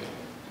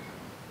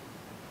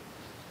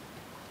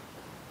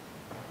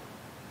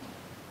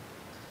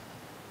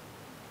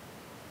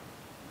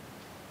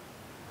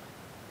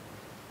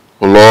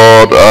 O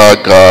Lord, Lord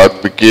our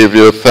God, we give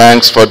you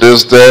thanks for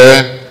this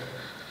day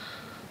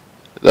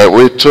that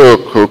we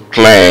too could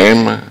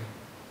claim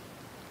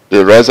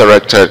the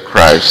resurrected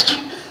Christ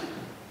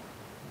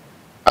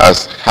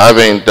as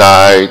having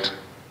died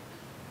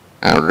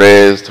and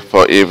raised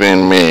for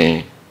even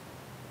me.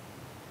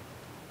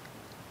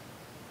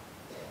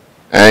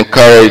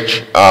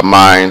 Encourage our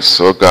minds,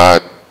 O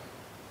God,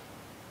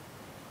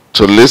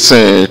 to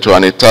listen to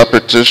an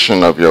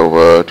interpretation of your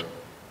word,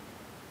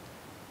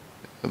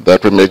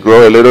 that we may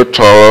grow a little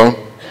taller,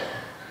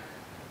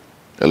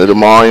 a little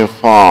more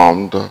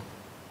informed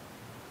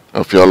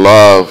of your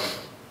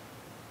love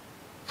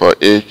for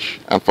each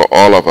and for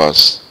all of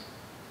us.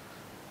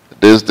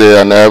 This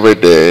day and every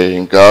day,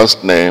 in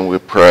God's name we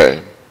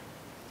pray.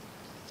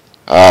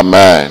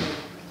 Amen.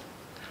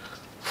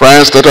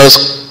 Friends, let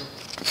us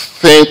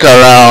think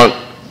around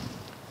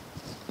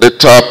the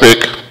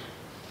topic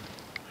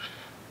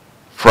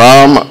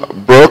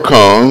from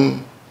broken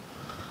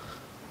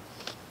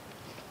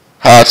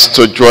hearts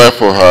to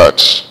joyful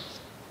hearts.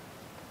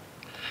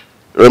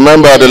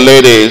 Remember the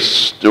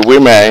ladies, the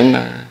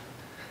women,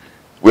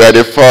 were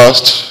the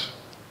first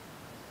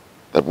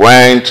that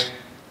went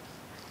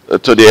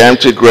to the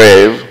empty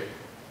grave.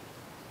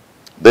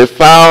 They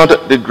found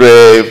the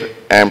grave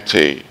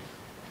empty.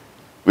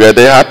 Were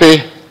they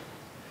happy?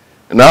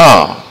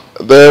 No,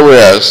 they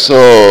were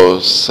so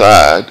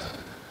sad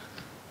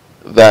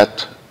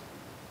that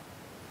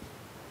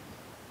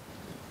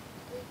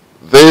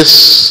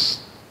this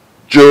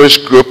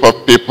Jewish group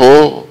of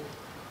people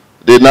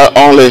did not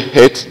only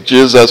hate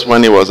Jesus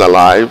when he was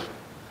alive,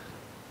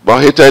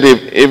 but hated him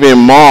even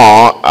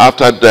more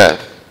after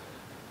death.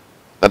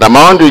 That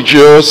among the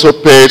Jews who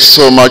paid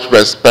so much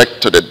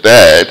respect to the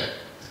dead,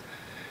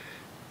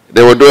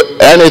 they would do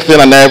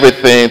anything and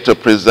everything to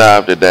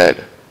preserve the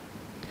dead.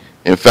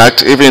 In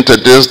fact, even to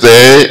this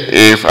day,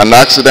 if an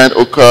accident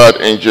occurred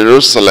in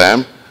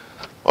Jerusalem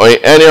or in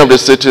any of the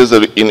cities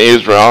in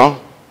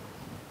Israel,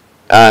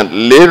 and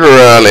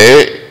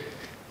literally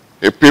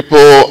if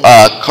people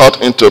are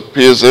cut into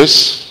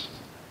pieces,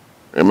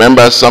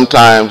 remember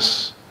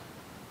sometimes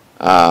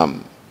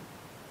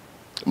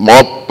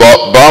more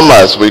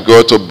bombers will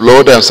go to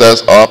blow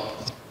themselves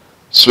up,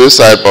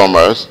 suicide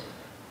bombers,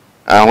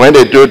 and when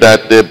they do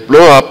that, they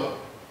blow up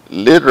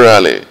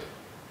literally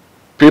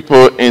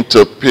people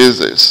into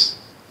pieces.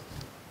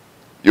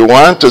 You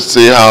want to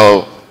see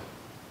how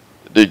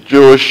the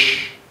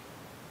Jewish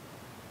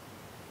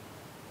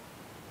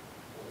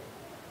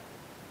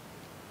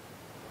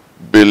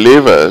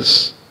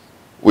believers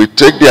will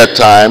take their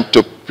time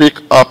to pick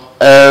up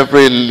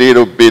every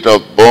little bit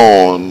of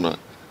bone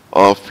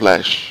or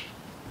flesh.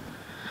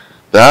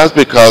 That's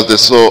because they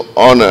so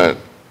honored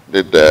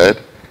the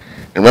dead.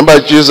 Remember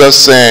Jesus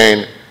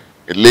saying,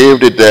 leave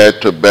the dead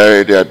to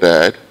bury their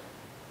dead.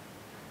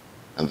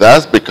 And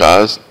that's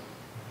because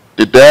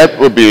the dead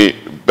will be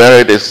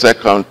buried a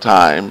second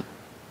time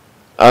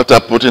after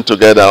putting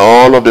together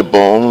all of the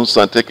bones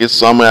and take it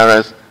somewhere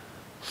else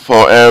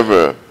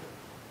forever.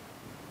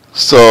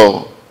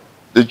 So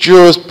the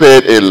Jews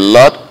paid a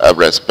lot of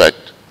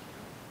respect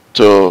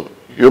to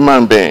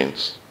human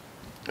beings,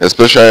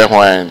 especially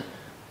when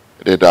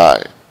they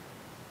die.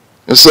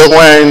 And so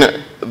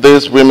when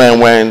these women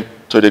went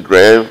to the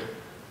grave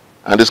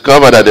and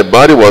discovered that the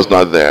body was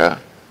not there,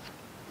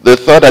 they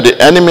thought that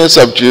the enemies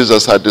of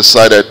Jesus had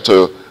decided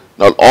to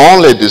not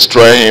only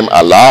destroy him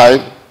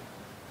alive,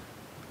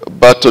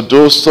 but to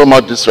do so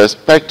much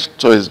disrespect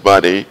to his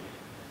body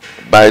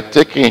by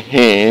taking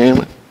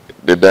him,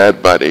 the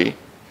dead body,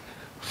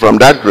 from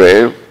that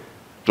grave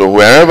to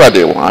wherever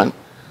they want,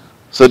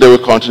 so they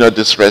will continue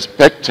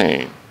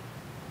disrespecting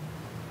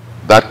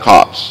that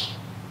corpse.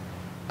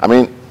 I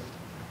mean,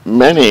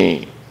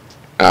 many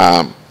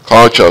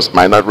cultures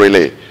might not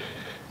really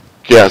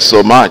care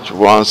so much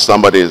once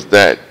somebody is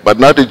dead, but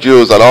not the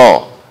Jews at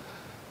all.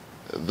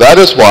 That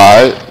is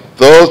why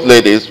those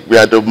ladies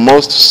were the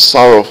most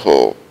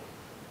sorrowful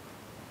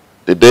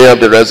the day of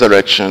the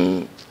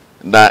resurrection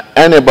than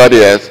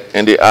anybody else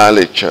in the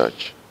early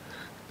church.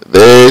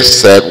 They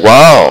said,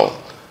 wow,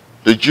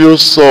 the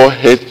Jews so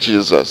hate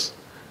Jesus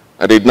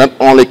and did not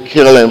only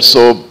kill him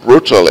so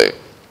brutally,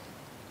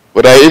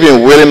 but are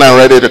even willing and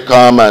ready to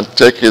come and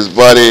take his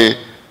body.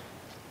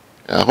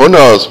 Who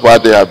knows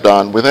what they have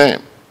done with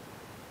him.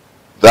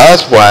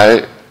 That's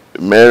why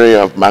Mary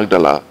of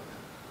Magdala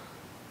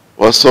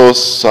was so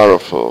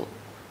sorrowful.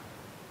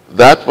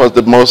 That was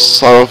the most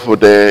sorrowful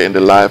day in the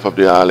life of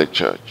the early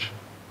church,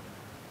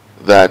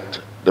 that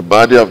the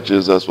body of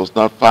Jesus was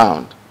not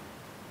found.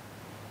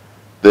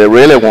 They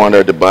really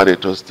wanted the body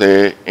to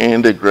stay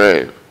in the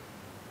grave.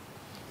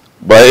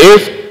 But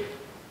if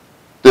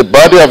the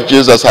body of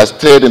Jesus had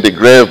stayed in the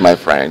grave, my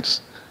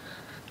friends,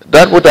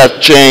 that would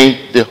have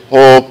changed the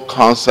whole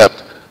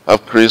concept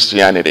of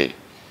Christianity.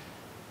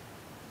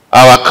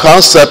 Our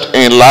concept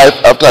in life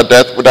after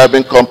death would have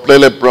been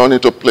completely blown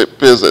into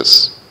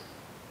pieces.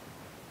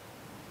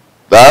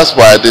 That's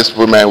why these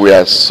women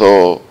were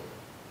so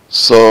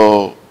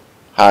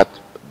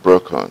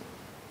heartbroken.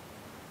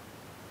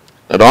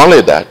 Not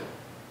only that,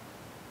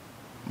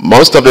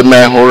 Most of the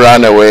men who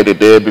ran away the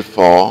day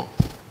before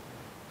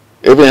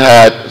even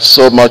had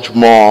so much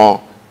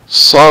more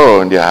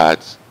sorrow in their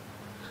hearts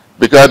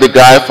because the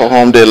guy for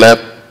whom they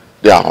left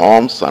their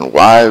homes and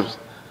wives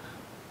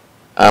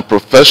and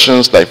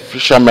professions like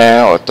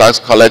fishermen or tax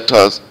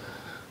collectors,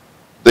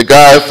 the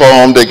guy for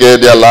whom they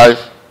gave their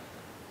life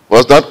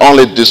was not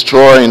only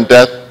destroyed in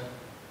death,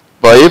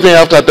 but even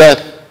after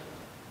death,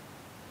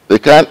 they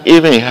can't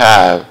even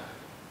have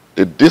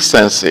the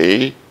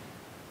decency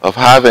of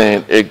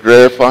having a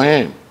grave for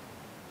him.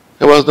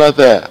 He was not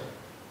there.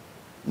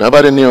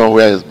 Nobody knew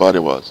where his body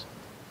was.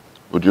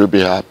 Would you be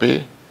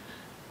happy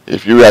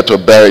if you had to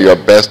bury your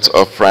best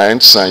of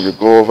friends and you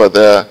go over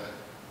there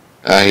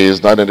and he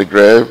is not in the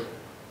grave?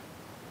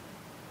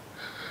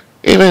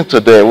 Even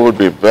today, we would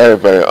be very,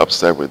 very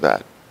upset with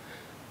that.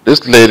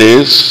 These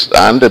ladies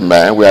and the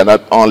men were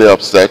not only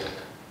upset,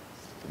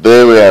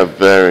 they were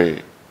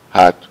very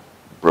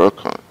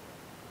heartbroken.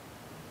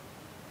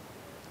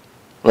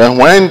 Well,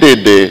 when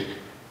did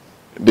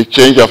the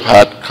change of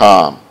heart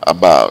come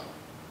about?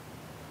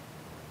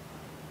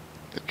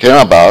 It came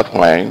about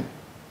when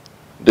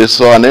they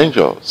saw an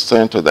angel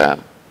saying to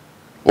them,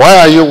 "Why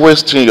are you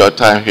wasting your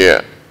time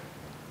here?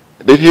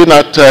 Did he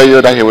not tell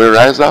you that he will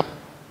rise up?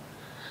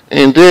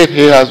 Indeed,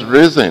 he has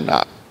risen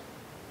up.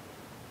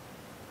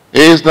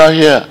 He is not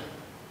here.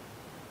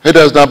 He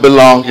does not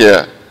belong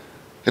here.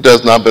 He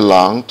does not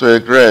belong to a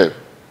grave."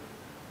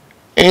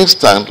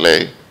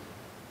 Instantly,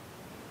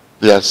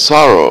 their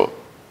sorrow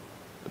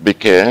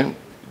became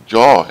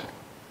joy.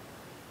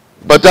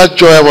 But that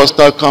joy was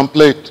not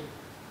complete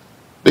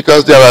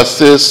because there were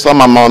still some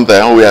among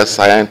them who were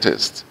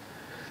scientists.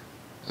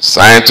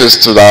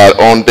 Scientists to their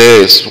own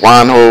days,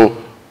 one who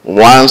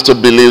wants to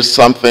believe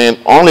something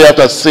only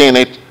after seeing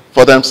it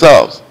for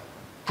themselves,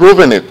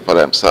 proving it for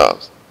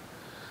themselves.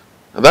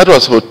 And that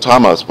was who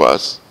Thomas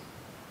was.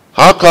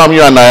 How come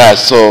you and I are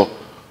so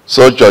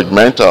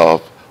judgmental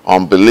of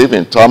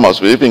unbelieving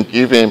Thomas? We even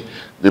give him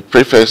the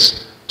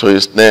prefix to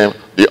his name,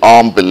 the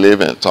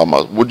unbelieving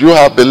Thomas. Would you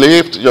have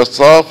believed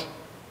yourself?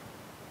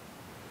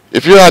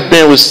 If you had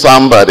been with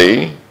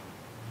somebody,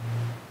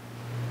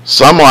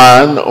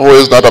 someone who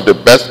is not of the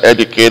best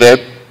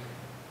educated,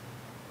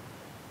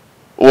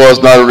 who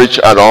was not rich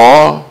at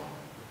all,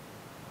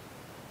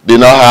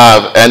 did not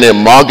have any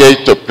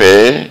mortgage to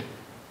pay,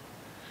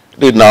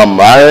 did not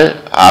marry,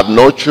 have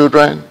no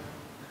children,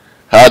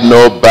 had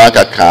no bank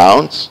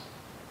accounts,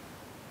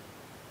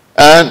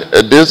 and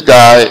this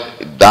guy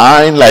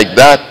dying like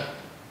that,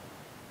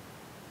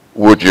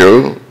 would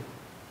you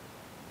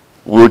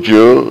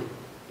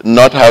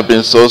not have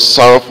been so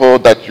sorrowful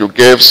that you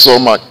gave so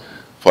much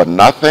for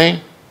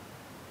nothing?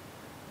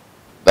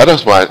 That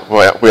is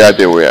where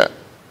they were.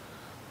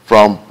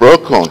 From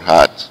broken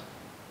hearts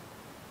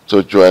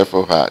to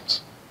joyful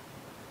hearts.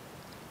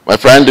 My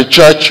friend, the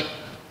church,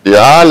 the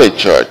early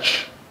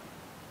church,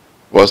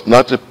 was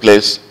not a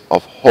place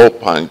of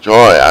hope and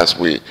joy as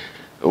we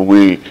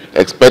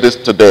expect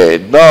it today.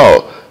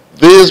 No,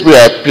 these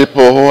were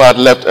people who had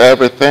left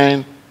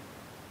everything,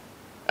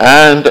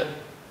 and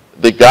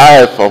the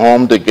guy for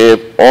whom they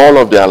gave all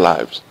of their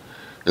lives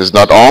is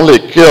not only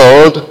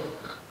killed,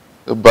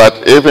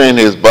 but even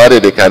his body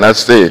they cannot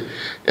see.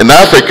 In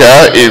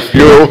Africa, if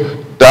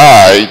you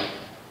died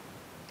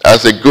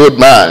as a good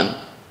man,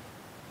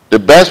 the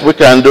best we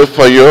can do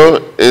for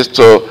you is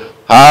to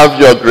have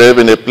your grave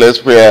in a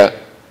place where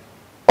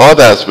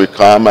others will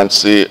come and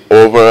see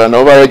over and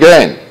over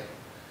again.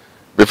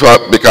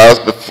 Because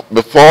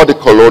before the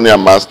colonial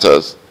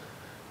masters,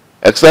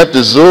 except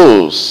the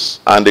Zulus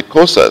and the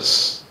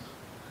Xhosas,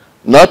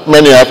 not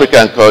many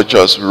African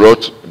cultures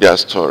wrote their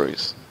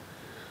stories.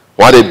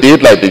 What they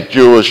did, like the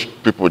Jewish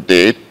people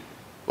did,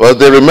 was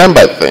they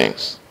remembered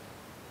things.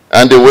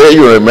 And the way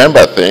you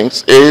remember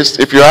things is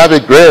if you have a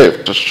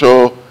grave to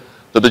show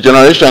to the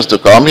generations to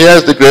come,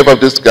 here's the grave of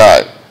this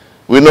guy.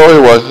 We know he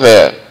was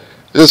there.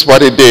 This is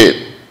what he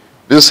did.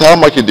 This is how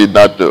much he did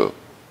not do.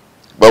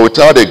 But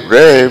without a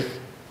grave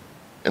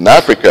in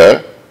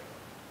Africa,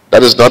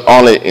 that is not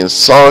only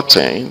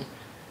insulting.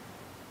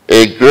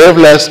 A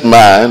graveless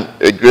man,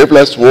 a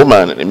graveless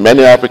woman in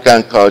many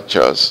African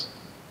cultures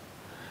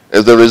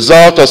is the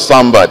result of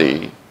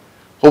somebody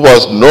who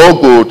was no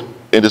good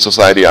in the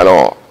society at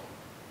all.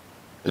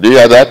 Did you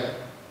hear that?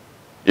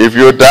 If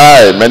you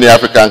die in many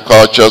African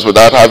cultures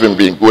without having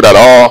been good at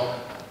all,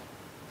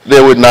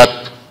 they would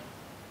not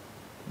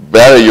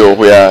bury you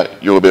where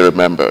you will be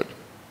remembered.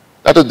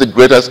 That is the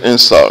greatest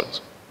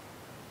insult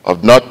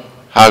of not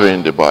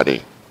having the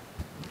body.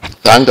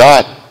 Thank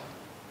God.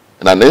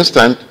 In an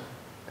instant,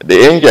 the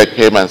angel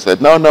came and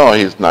said, no,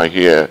 he's not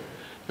here.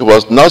 He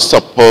was not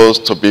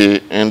supposed to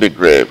be in the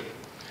grave.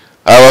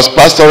 I was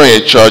pastoring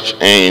a church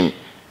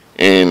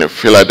in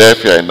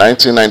Philadelphia in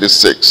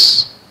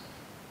 1996.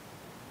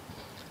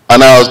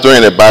 And I was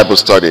doing a Bible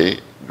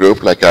study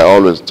group like I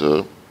always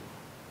do.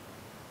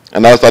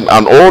 And I was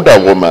an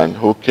older woman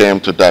who came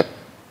to that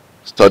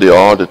study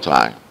all the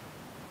time.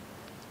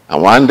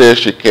 And one day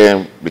she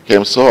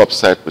became so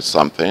upset with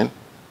something.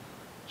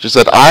 She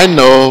said, I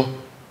know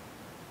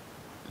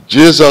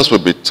Jesus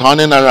will be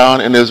turning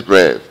around in his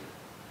grave.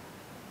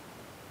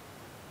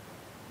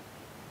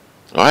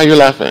 Why are you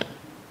laughing?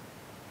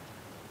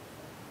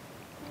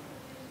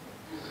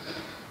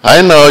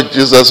 I know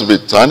Jesus will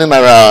be turning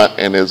around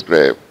in his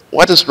grave.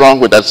 What is wrong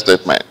with that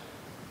statement?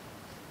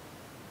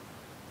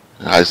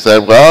 I said,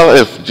 well,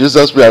 if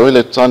Jesus were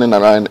really turning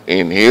around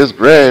in his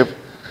grave,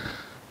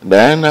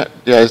 then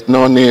there is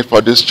no need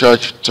for this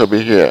church to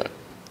be here.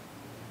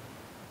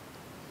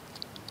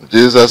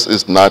 Jesus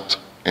is not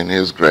in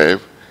his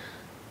grave,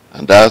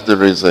 and that's the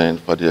reason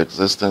for the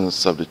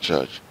existence of the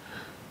church.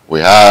 We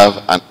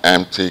have an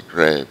empty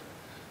grave.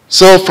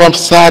 So from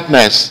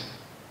sadness,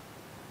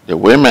 the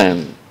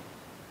women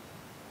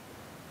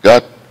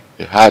got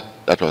a heart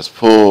that was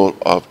full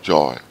of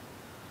joy.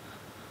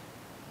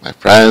 My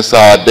friends,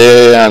 our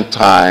day and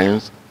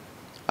times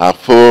are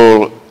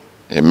full,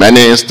 in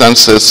many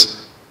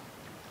instances,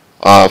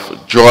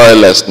 of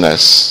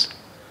joylessness.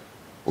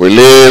 We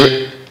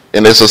live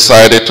in a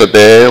society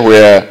today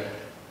where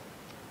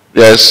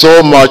there is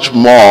so much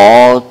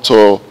more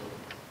to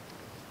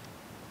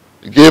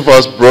give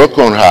us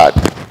broken heart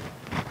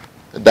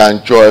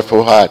than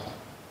joyful heart.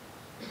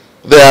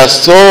 There are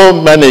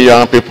so many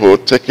young people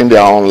taking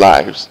their own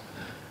lives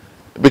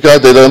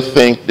because they don't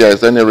think there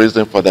is any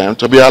reason for them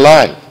to be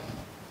alive.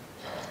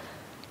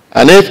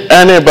 And if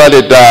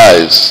anybody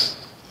dies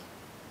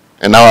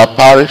in our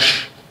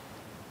parish,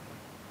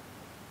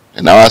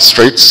 in our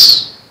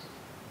streets,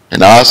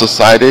 in our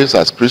societies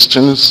as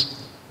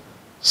Christians,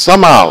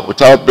 somehow,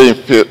 without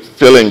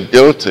feeling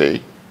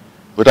guilty,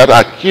 without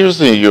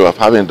accusing you of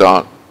having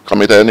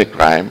committed any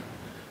crime,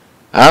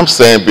 I'm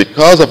saying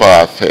because of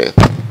our faith,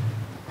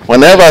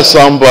 whenever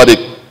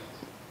somebody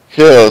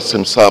kills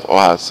himself or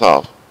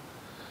herself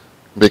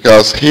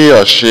because he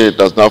or she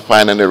does not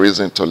find any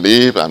reason to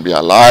live and be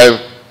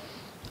alive,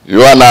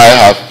 you and I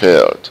have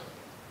failed.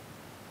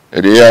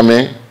 Did you hear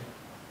me?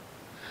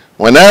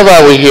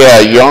 Whenever we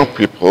hear young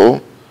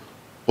people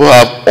who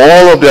have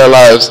all of their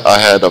lives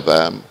ahead of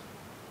them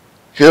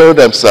kill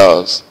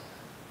themselves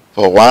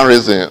for one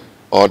reason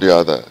or the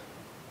other,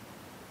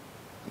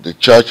 the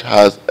church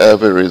has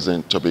every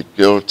reason to be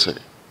guilty.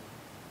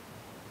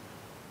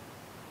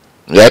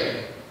 Yet,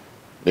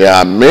 there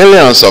are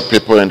millions of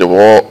people in the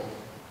whole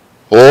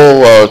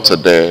world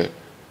today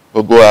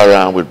who go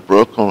around with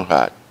broken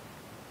hearts.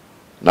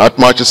 Not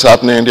much is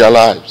happening in their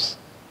lives.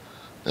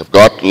 They've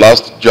got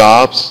lost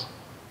jobs.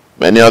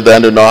 Many of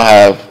them do not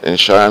have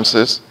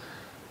insurances.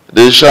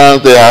 The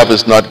insurance they have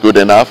is not good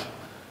enough.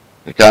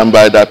 They can't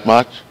buy that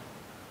much.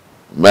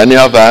 Many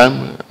of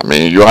them, I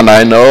mean, you and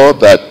I know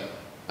that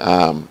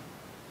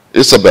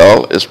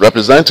Isabel is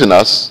representing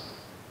us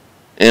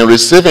in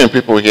receiving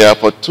people here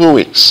for 2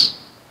 weeks.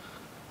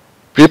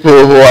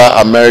 People who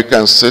are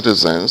American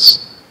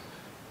citizens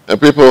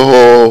and people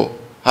who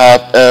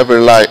have every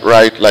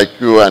right, like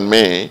you and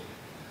me,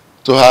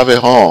 to have a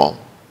home,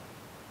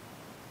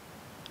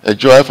 a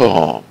joyful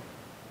home,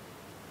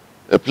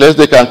 a place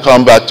they can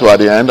come back to at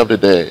the end of the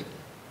day.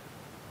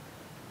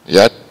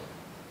 Yet,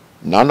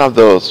 none of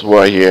those who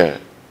are here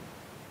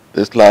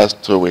these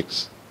last 2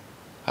 weeks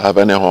have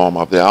any home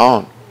of their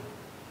own.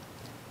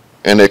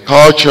 In a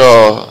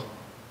culture,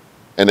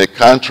 in a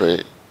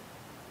country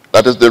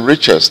that is the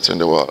richest in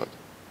the world.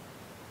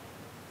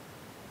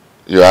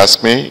 You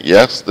ask me,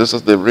 yes, this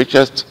is the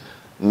richest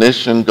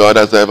nation God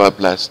has ever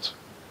blessed.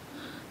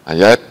 And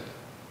yet,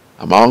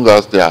 among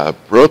us, there are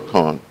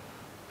broken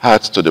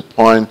hearts to the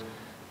point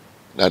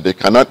that they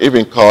cannot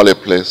even call a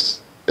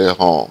place a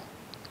home.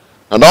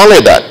 Not only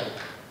that,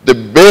 the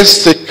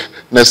basic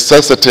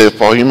necessity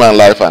for human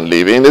life and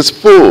living is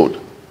food.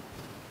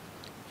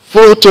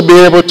 Food to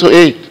be able to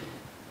eat.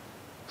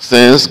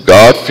 Since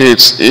God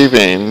feeds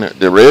even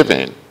the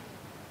raven,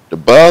 the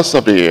birds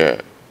of the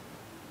air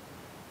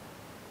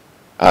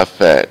are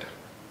fed.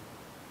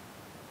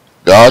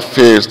 God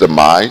feeds the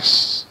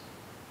mice,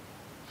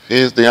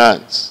 feeds the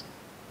ants.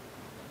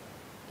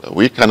 But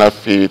we cannot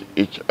feed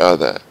each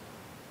other.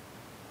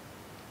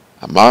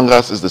 Among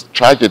us is this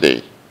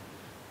tragedy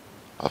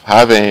of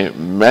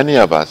having many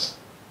of us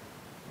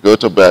go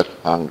to bed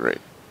hungry.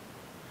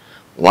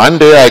 One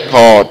day I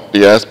called the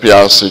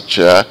SPLC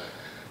chair.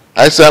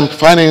 I said, I'm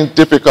finding it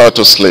difficult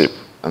to sleep.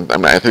 And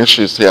I think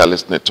she's here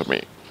listening to me.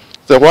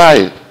 I said,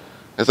 why?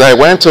 I said, I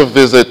went to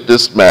visit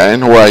these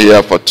men who are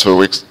here for 2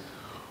 weeks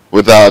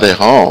without a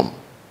home,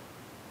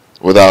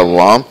 without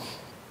warmth.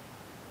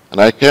 And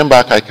I came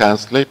back, I can't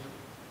sleep.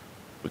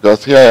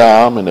 Because here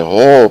I am in a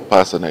whole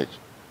parsonage,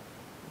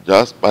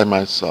 just by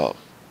myself.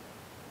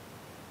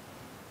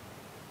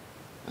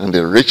 In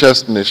the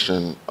richest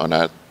nation on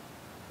earth,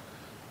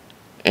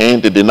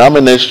 in the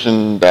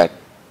denomination that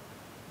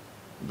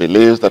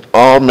believes that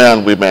all men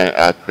and women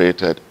are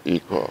created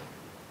equal.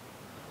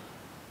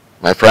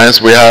 My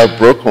friends, we have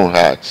broken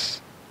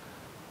hearts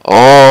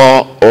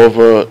all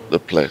over the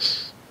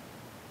place.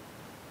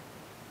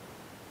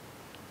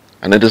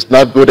 And it is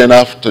not good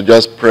enough to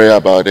just pray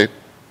about it.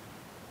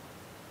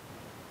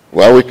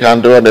 What we can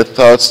do on the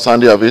third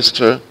Sunday of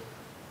Easter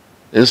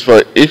is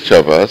for each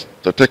of us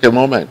to take a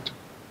moment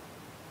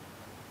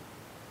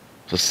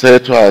to say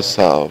to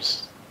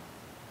ourselves,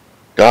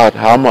 God,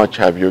 how much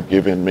have you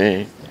given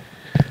me?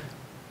 And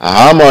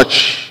how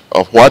much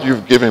of what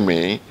you've given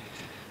me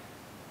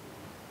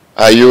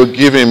are you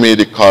giving me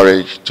the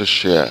courage to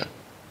share?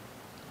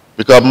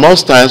 Because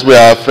most times we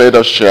are afraid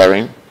of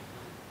sharing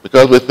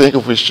because we think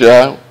if we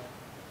share,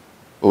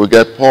 we will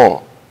get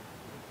poor.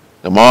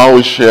 The more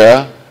we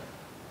share,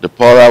 the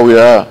poorer we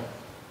are.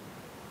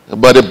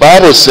 But the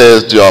Bible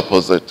says the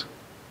opposite,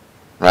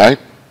 right?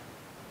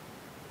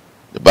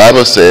 The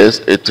Bible says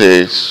it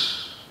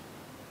is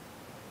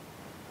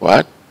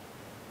what?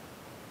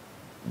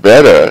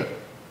 Better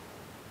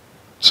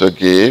to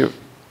give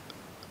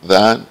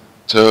than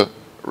to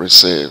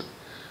receive.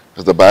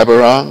 Is the Bible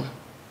wrong?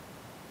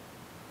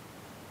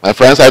 My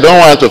friends, I don't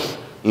want to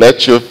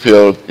let you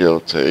feel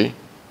guilty,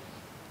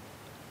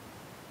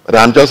 but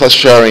I'm just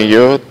assuring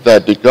you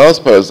that the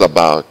gospel is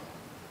about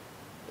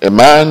a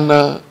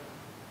man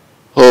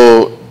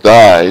who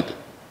died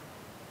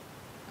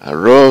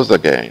and rose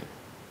again,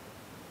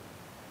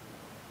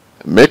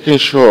 making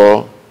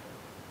sure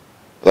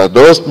that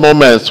those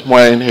moments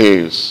when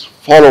his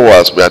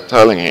followers were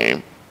telling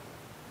him,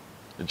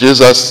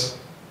 Jesus,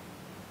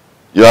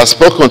 you have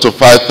spoken to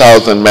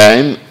 5,000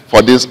 men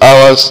for these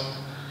hours.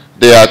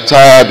 They are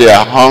tired, they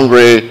are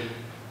hungry,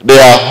 they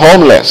are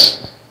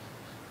homeless.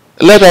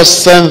 Let us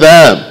send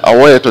them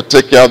away to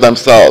take care of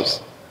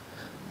themselves.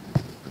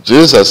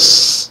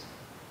 Jesus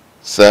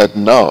said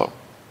no.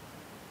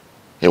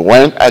 He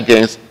went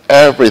against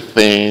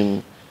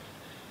everything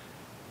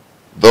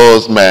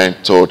those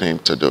men told him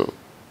to do.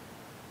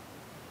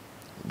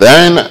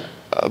 Then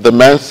the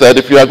man said,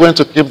 if you are going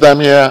to keep them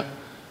here,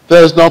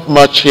 there is not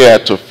much here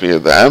to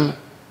feed them.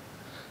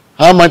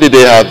 How many did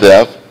they have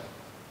there?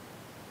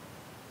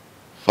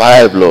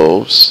 5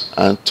 loaves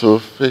and 2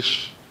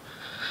 fish.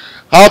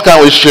 How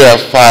can we share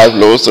 5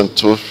 loaves and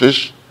 2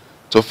 fish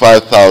to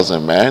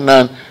 5,000 men?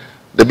 And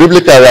the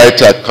biblical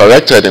writer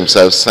corrected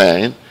himself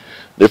saying,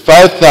 the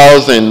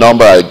 5,000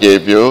 number I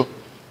gave you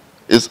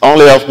is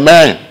only of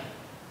men.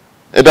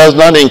 It does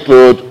not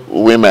include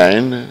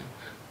women,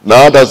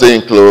 nor does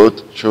it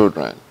include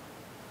children.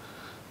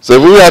 So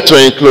if we were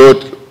to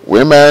include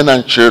women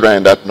and children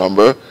in that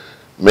number,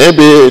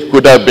 maybe it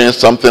could have been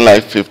something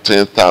like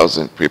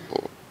 15,000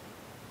 people.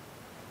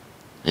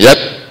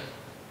 Yet,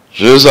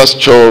 Jesus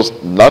chose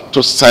not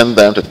to send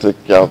them to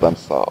take care of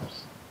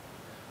themselves.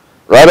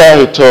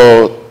 Rather, he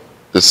told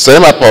the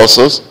same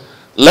apostles,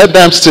 let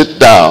them sit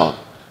down.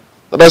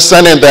 Instead of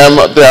sending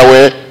them their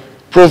way,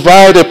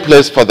 provide a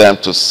place for them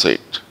to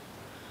sit.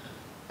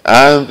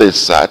 And they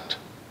sat.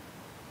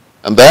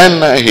 And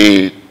then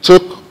he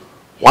took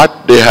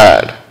what they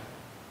had,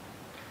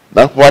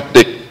 not what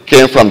they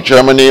came from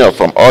Germany or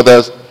from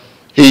others.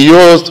 He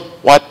used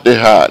what they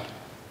had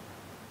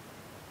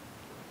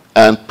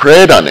and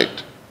prayed on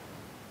it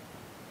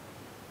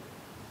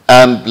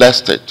and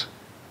blessed it.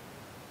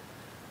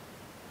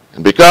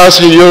 And because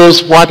he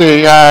used what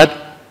he had,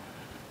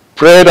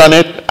 prayed on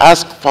it,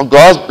 asked for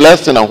God's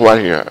blessing on what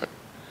he had,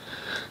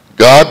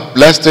 God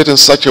blessed it in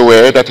such a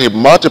way that he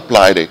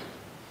multiplied it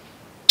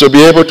to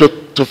be able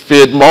to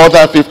feed more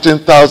than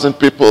 15,000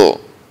 people.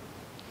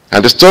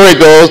 And the story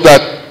goes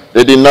that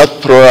they did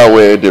not throw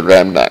away the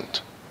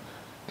remnant.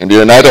 In the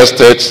United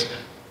States,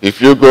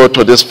 if you go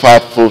to these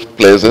fast food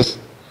places,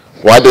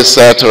 what they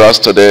say to us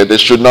today, they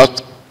should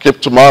not keep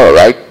tomorrow,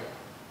 right?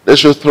 They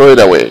should throw it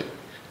away.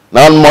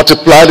 Now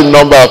multiply the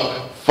number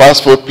of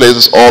fast food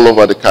places all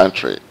over the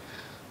country.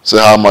 See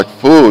how much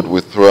food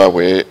we throw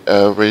away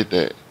every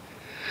day.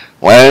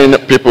 When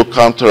people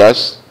come to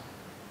us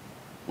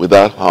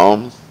without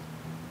homes,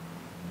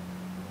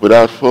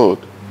 without food,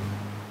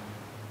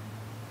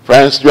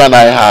 friends, you and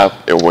I have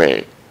a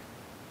way.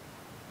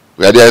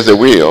 Where there is a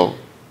will,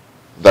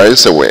 there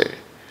is a way.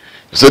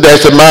 So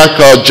there's a man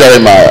called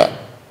Jeremiah.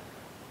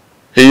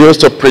 He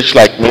used to preach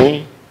like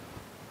me,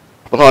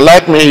 but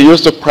unlike me, he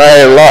used to cry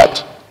a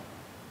lot.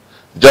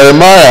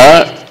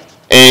 Jeremiah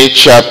in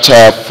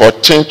chapter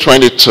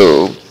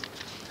 14:22,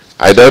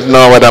 I don't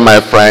know whether my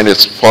friend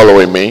is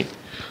following me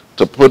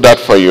to put that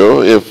for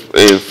you. If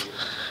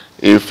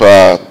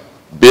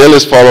Bill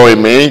is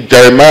following me,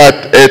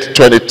 Jeremiah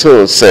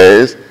 8:22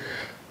 says,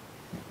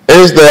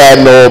 is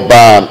there no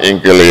balm in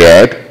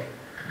Gilead?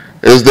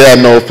 Is there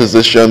no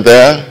physician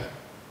there?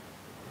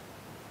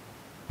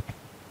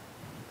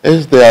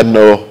 Is there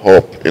no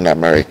hope in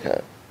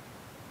America?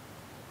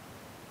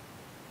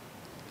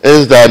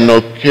 Is there no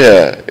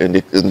care in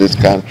this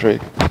country?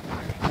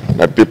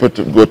 That people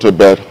to go to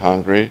bed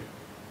hungry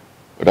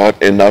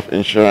without enough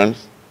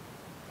insurance?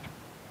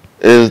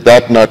 Is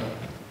that not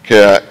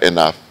care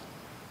enough?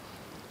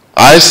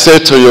 I say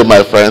to you,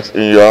 my friends,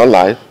 in your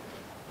life,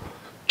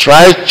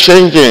 try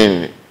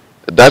changing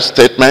that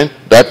statement,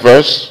 that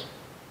verse.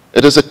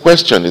 It is a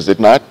question, is it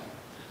not?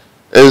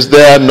 Is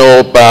there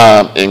no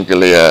balm in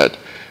Gilead?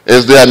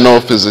 Is there no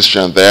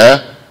physician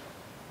there?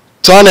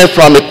 Turn it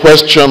from a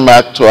question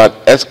mark to an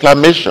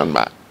exclamation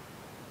mark.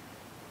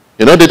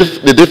 You know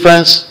the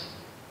difference?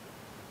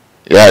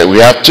 Yeah, we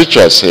have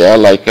teachers here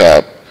like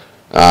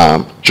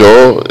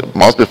Joe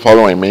must be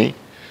following me.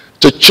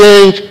 To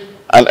change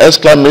an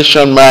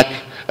exclamation mark,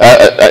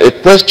 a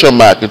question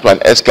mark into an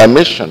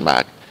exclamation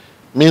mark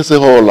means a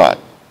whole lot.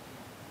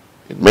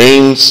 It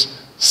means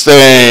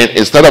saying,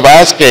 instead of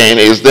asking,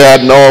 is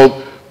there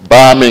no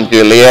balm in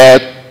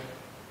Gilead?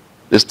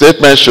 The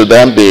statement should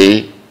then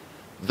be,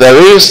 there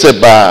is a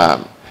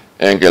balm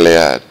in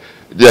Gilead.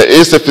 There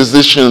is a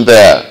physician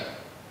there.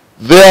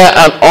 There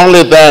and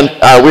only then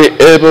are we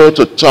able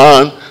to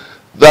turn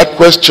that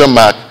question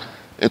mark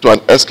into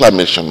an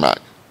exclamation mark.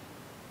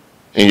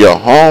 In your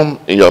home,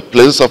 in your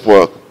place of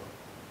work,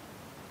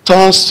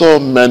 turn so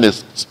many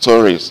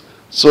stories,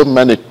 so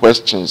many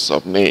questions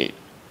of need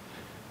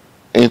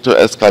into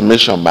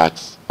exclamation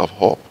marks of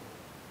hope.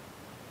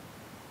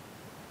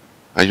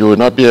 And you will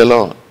not be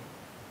alone.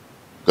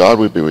 God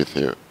will be with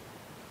you.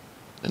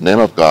 In the name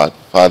of God,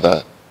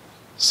 Father,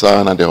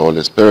 Son, and the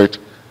Holy Spirit,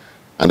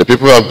 and the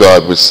people of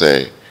God will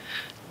say,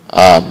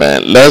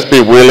 Amen. Let's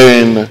be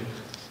willing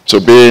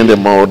to be in the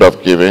mode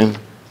of giving.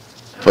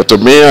 For to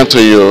me and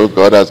to you,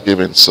 God has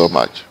given so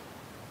much.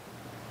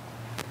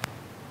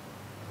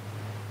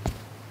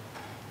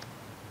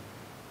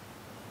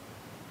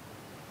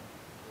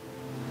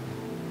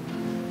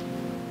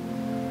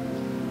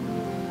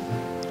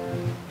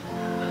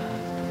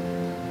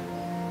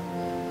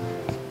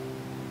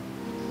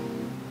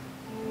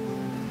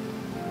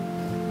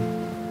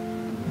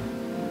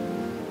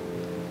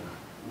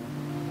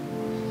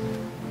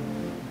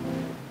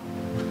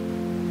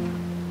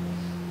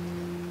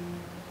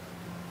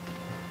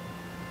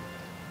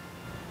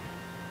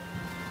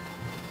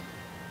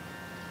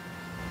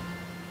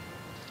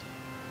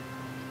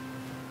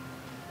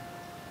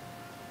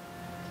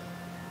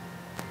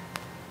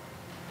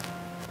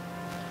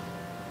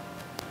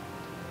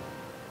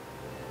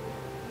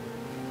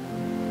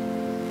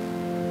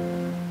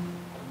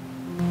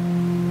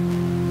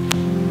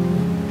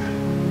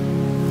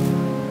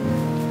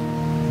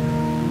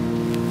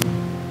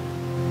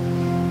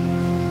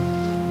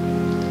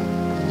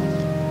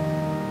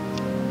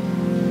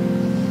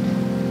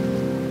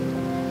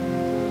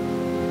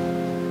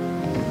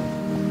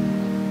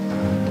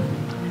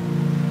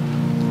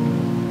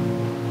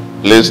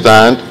 Please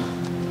stand.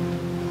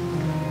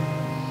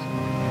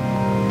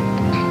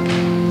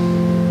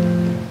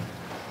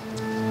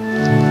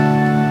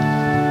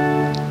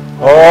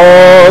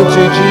 All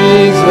to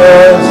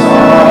Jesus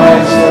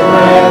I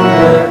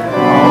surrender,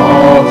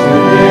 all to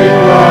Thee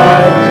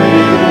I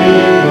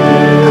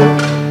give.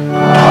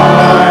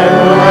 I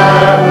will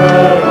ever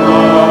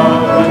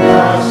love and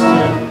trust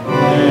Him,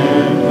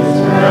 in His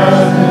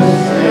presence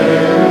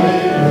daily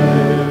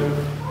live.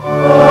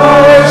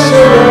 I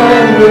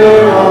surrender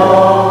all,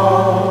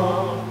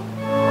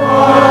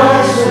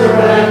 I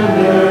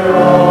surrender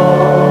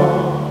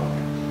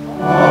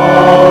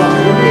all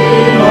to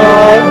Thee,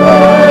 my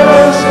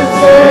blessed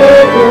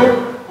Savior,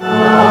 I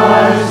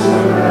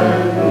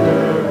surrender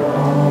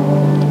all.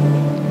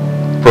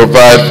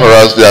 Provide for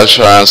us the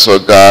assurance, O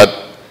God,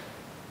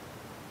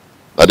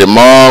 that the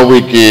more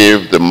we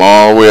give, the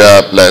more we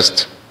are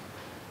blessed.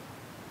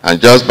 And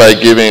just by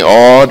giving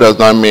all does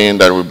not mean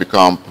that we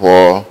become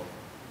poor.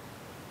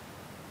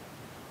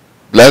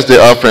 Bless the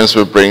offerings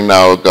we bring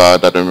now, O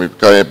God, that we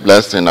become a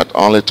blessing not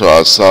only to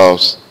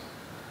ourselves,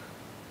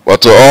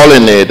 but to all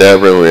in need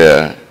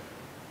everywhere.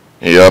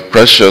 In your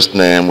precious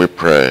name we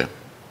pray.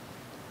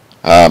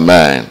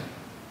 Amen.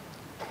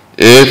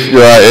 If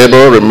you are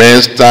able,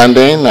 remain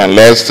standing and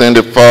let's sing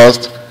the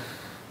first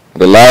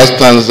and the last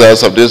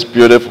stanzas of this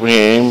beautiful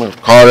hymn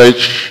of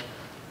courage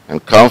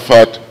and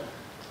comfort,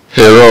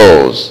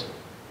 Heroes.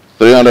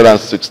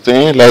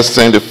 316, let's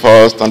sing the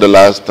first and the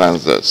last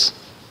stanzas.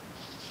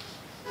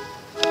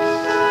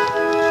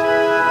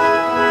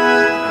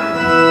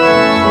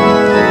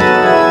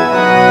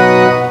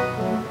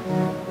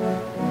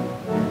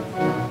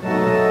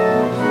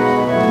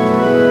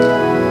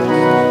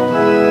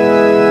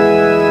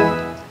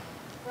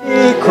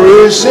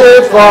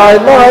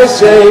 Crucified my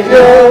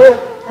Savior,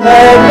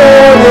 and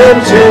nailed Him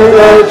to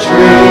the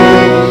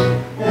tree.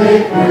 They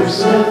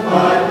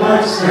crucified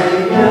my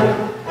Savior,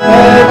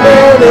 and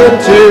nailed Him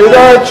to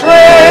the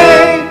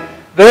tree.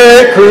 They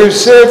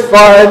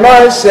crucified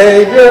my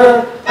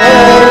Savior,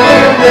 and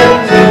nailed Him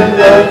to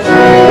the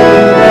tree.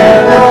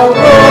 And I'll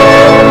go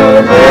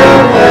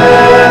there,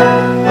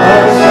 I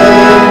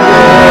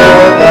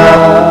surrender now.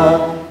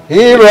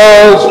 He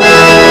rose,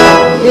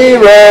 He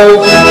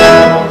rose,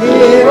 He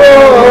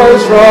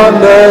rose from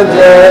the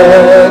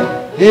dead.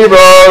 He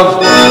rose,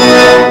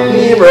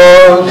 He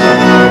rose,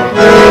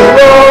 He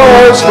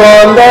rose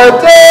from the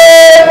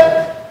dead.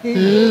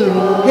 He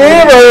rose,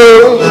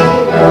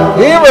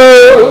 He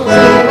rose,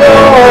 He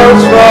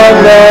rose from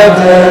the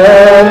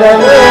dead.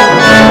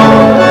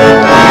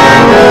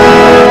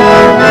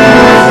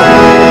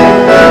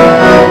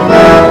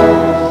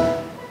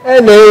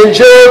 An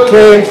angel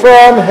came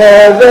from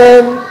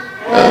heaven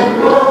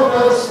and rolled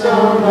the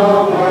stone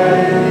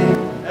away.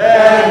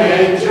 An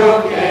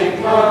angel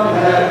came from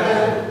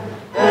heaven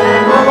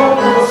and rolled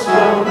the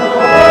stone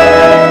away.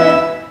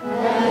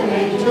 An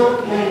angel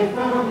came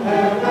from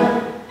heaven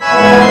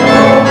and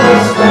rolled the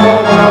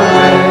stone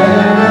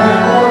away.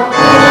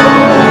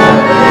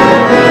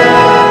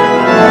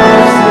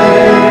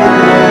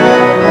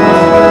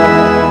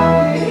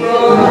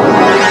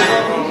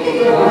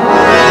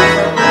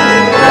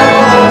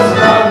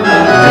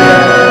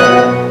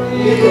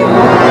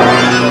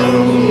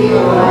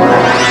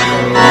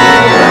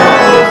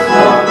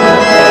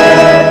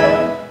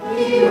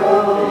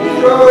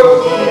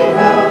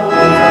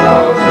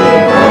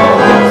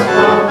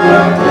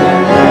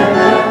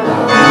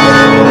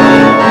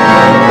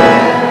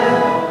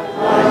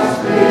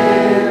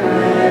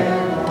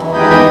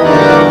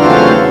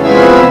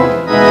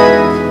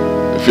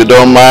 If you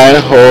don't mind,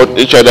 hold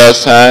each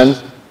other's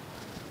hands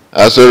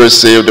as we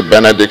receive the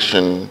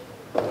benediction.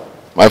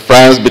 My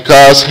friends,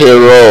 because he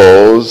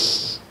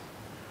rose,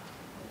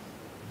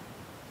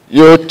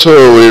 you too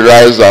will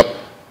rise up,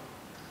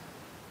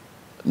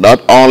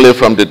 not only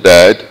from the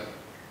dead,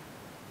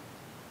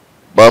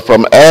 but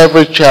from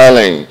every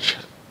challenge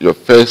you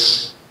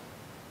face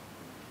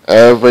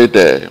every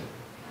day.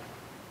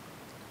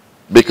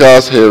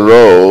 Because he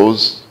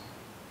rose,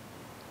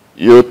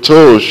 you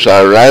too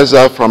shall rise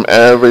up from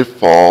every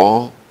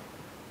fall,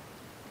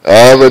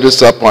 every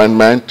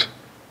disappointment,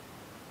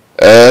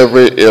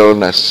 every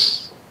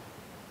illness.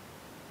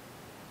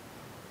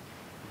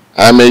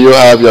 And may you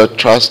have your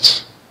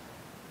trust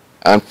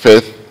and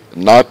faith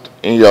not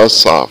in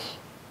yourself,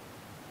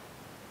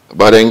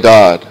 but in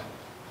God,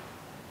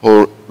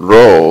 who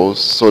rose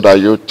so that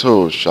you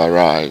too shall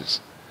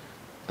rise.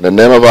 In the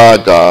name of our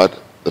God,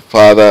 the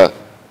Father,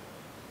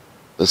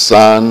 the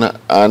Son,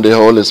 and the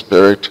Holy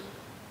Spirit,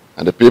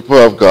 and the people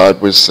of God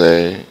will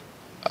say,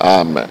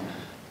 Amen.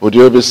 Would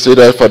you be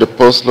seated for the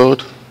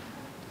postload?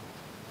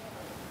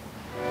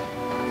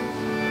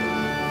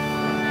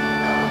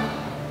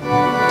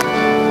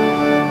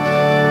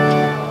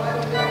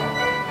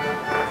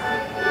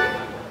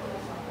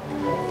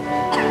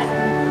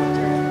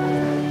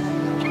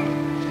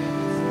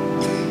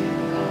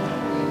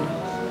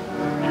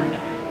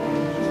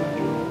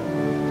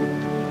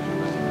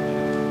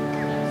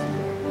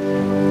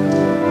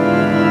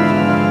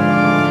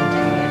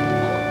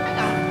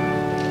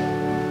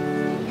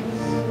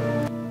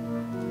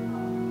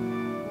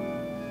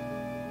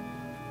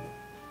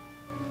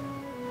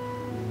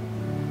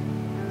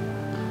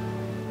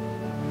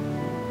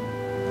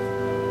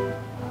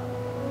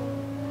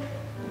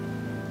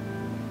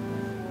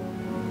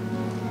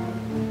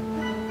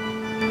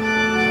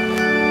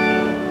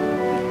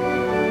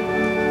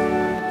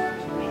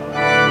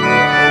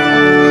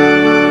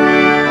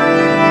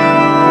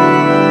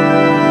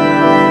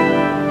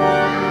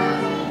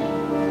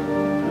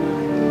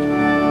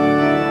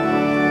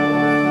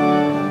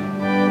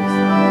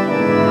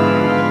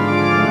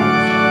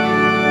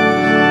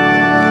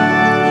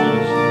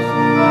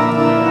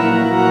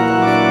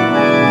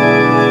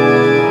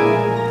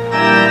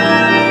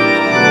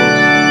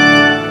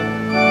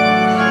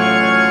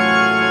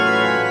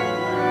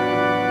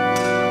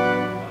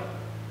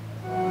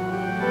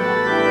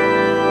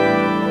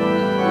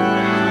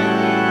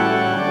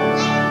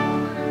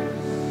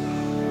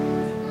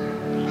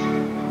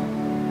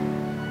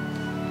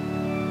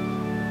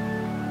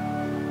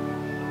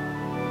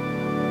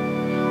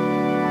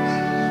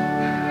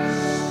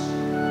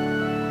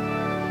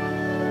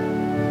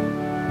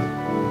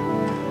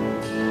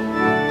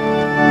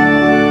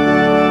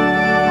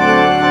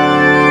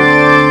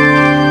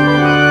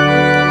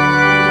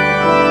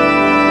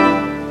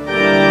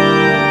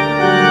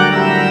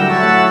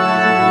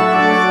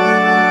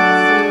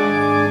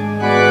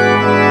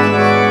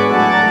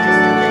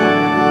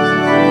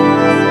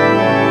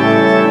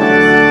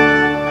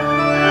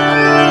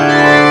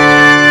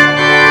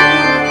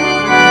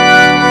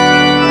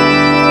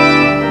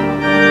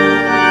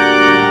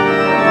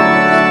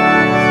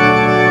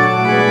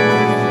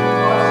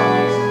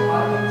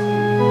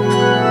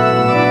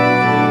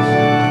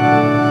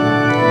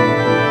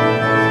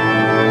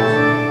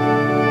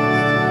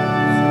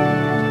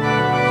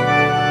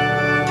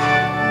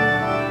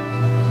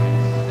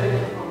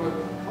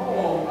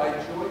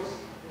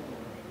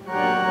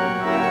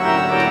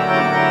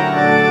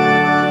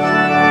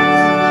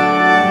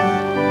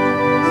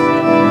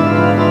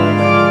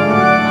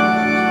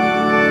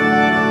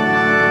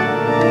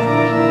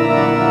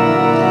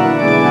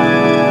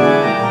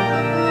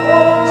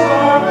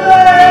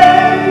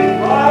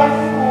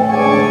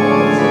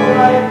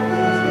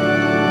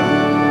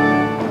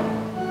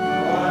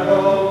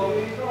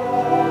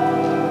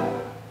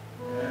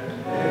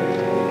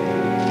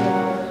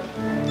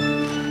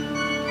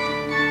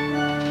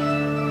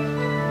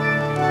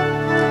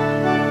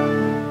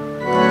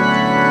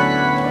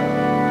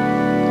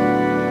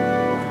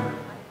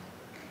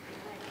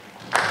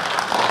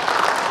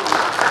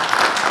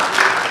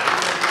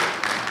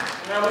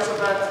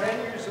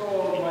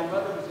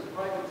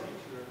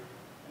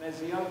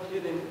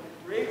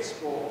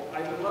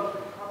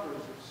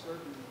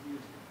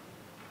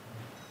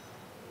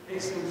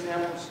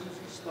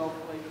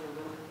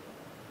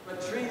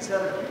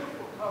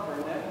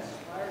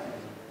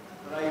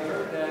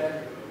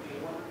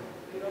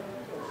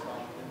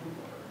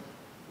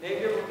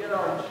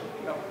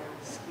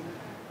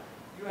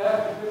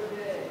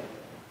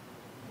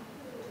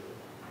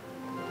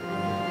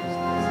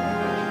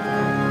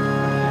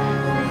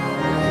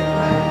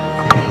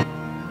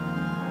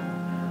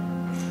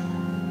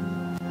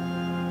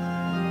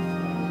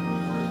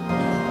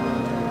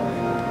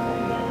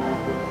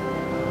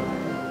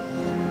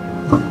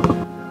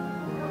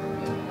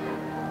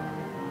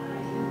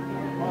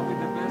 Probably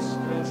the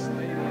best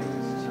lady in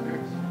this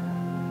church.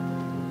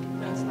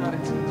 That's not a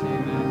teaching.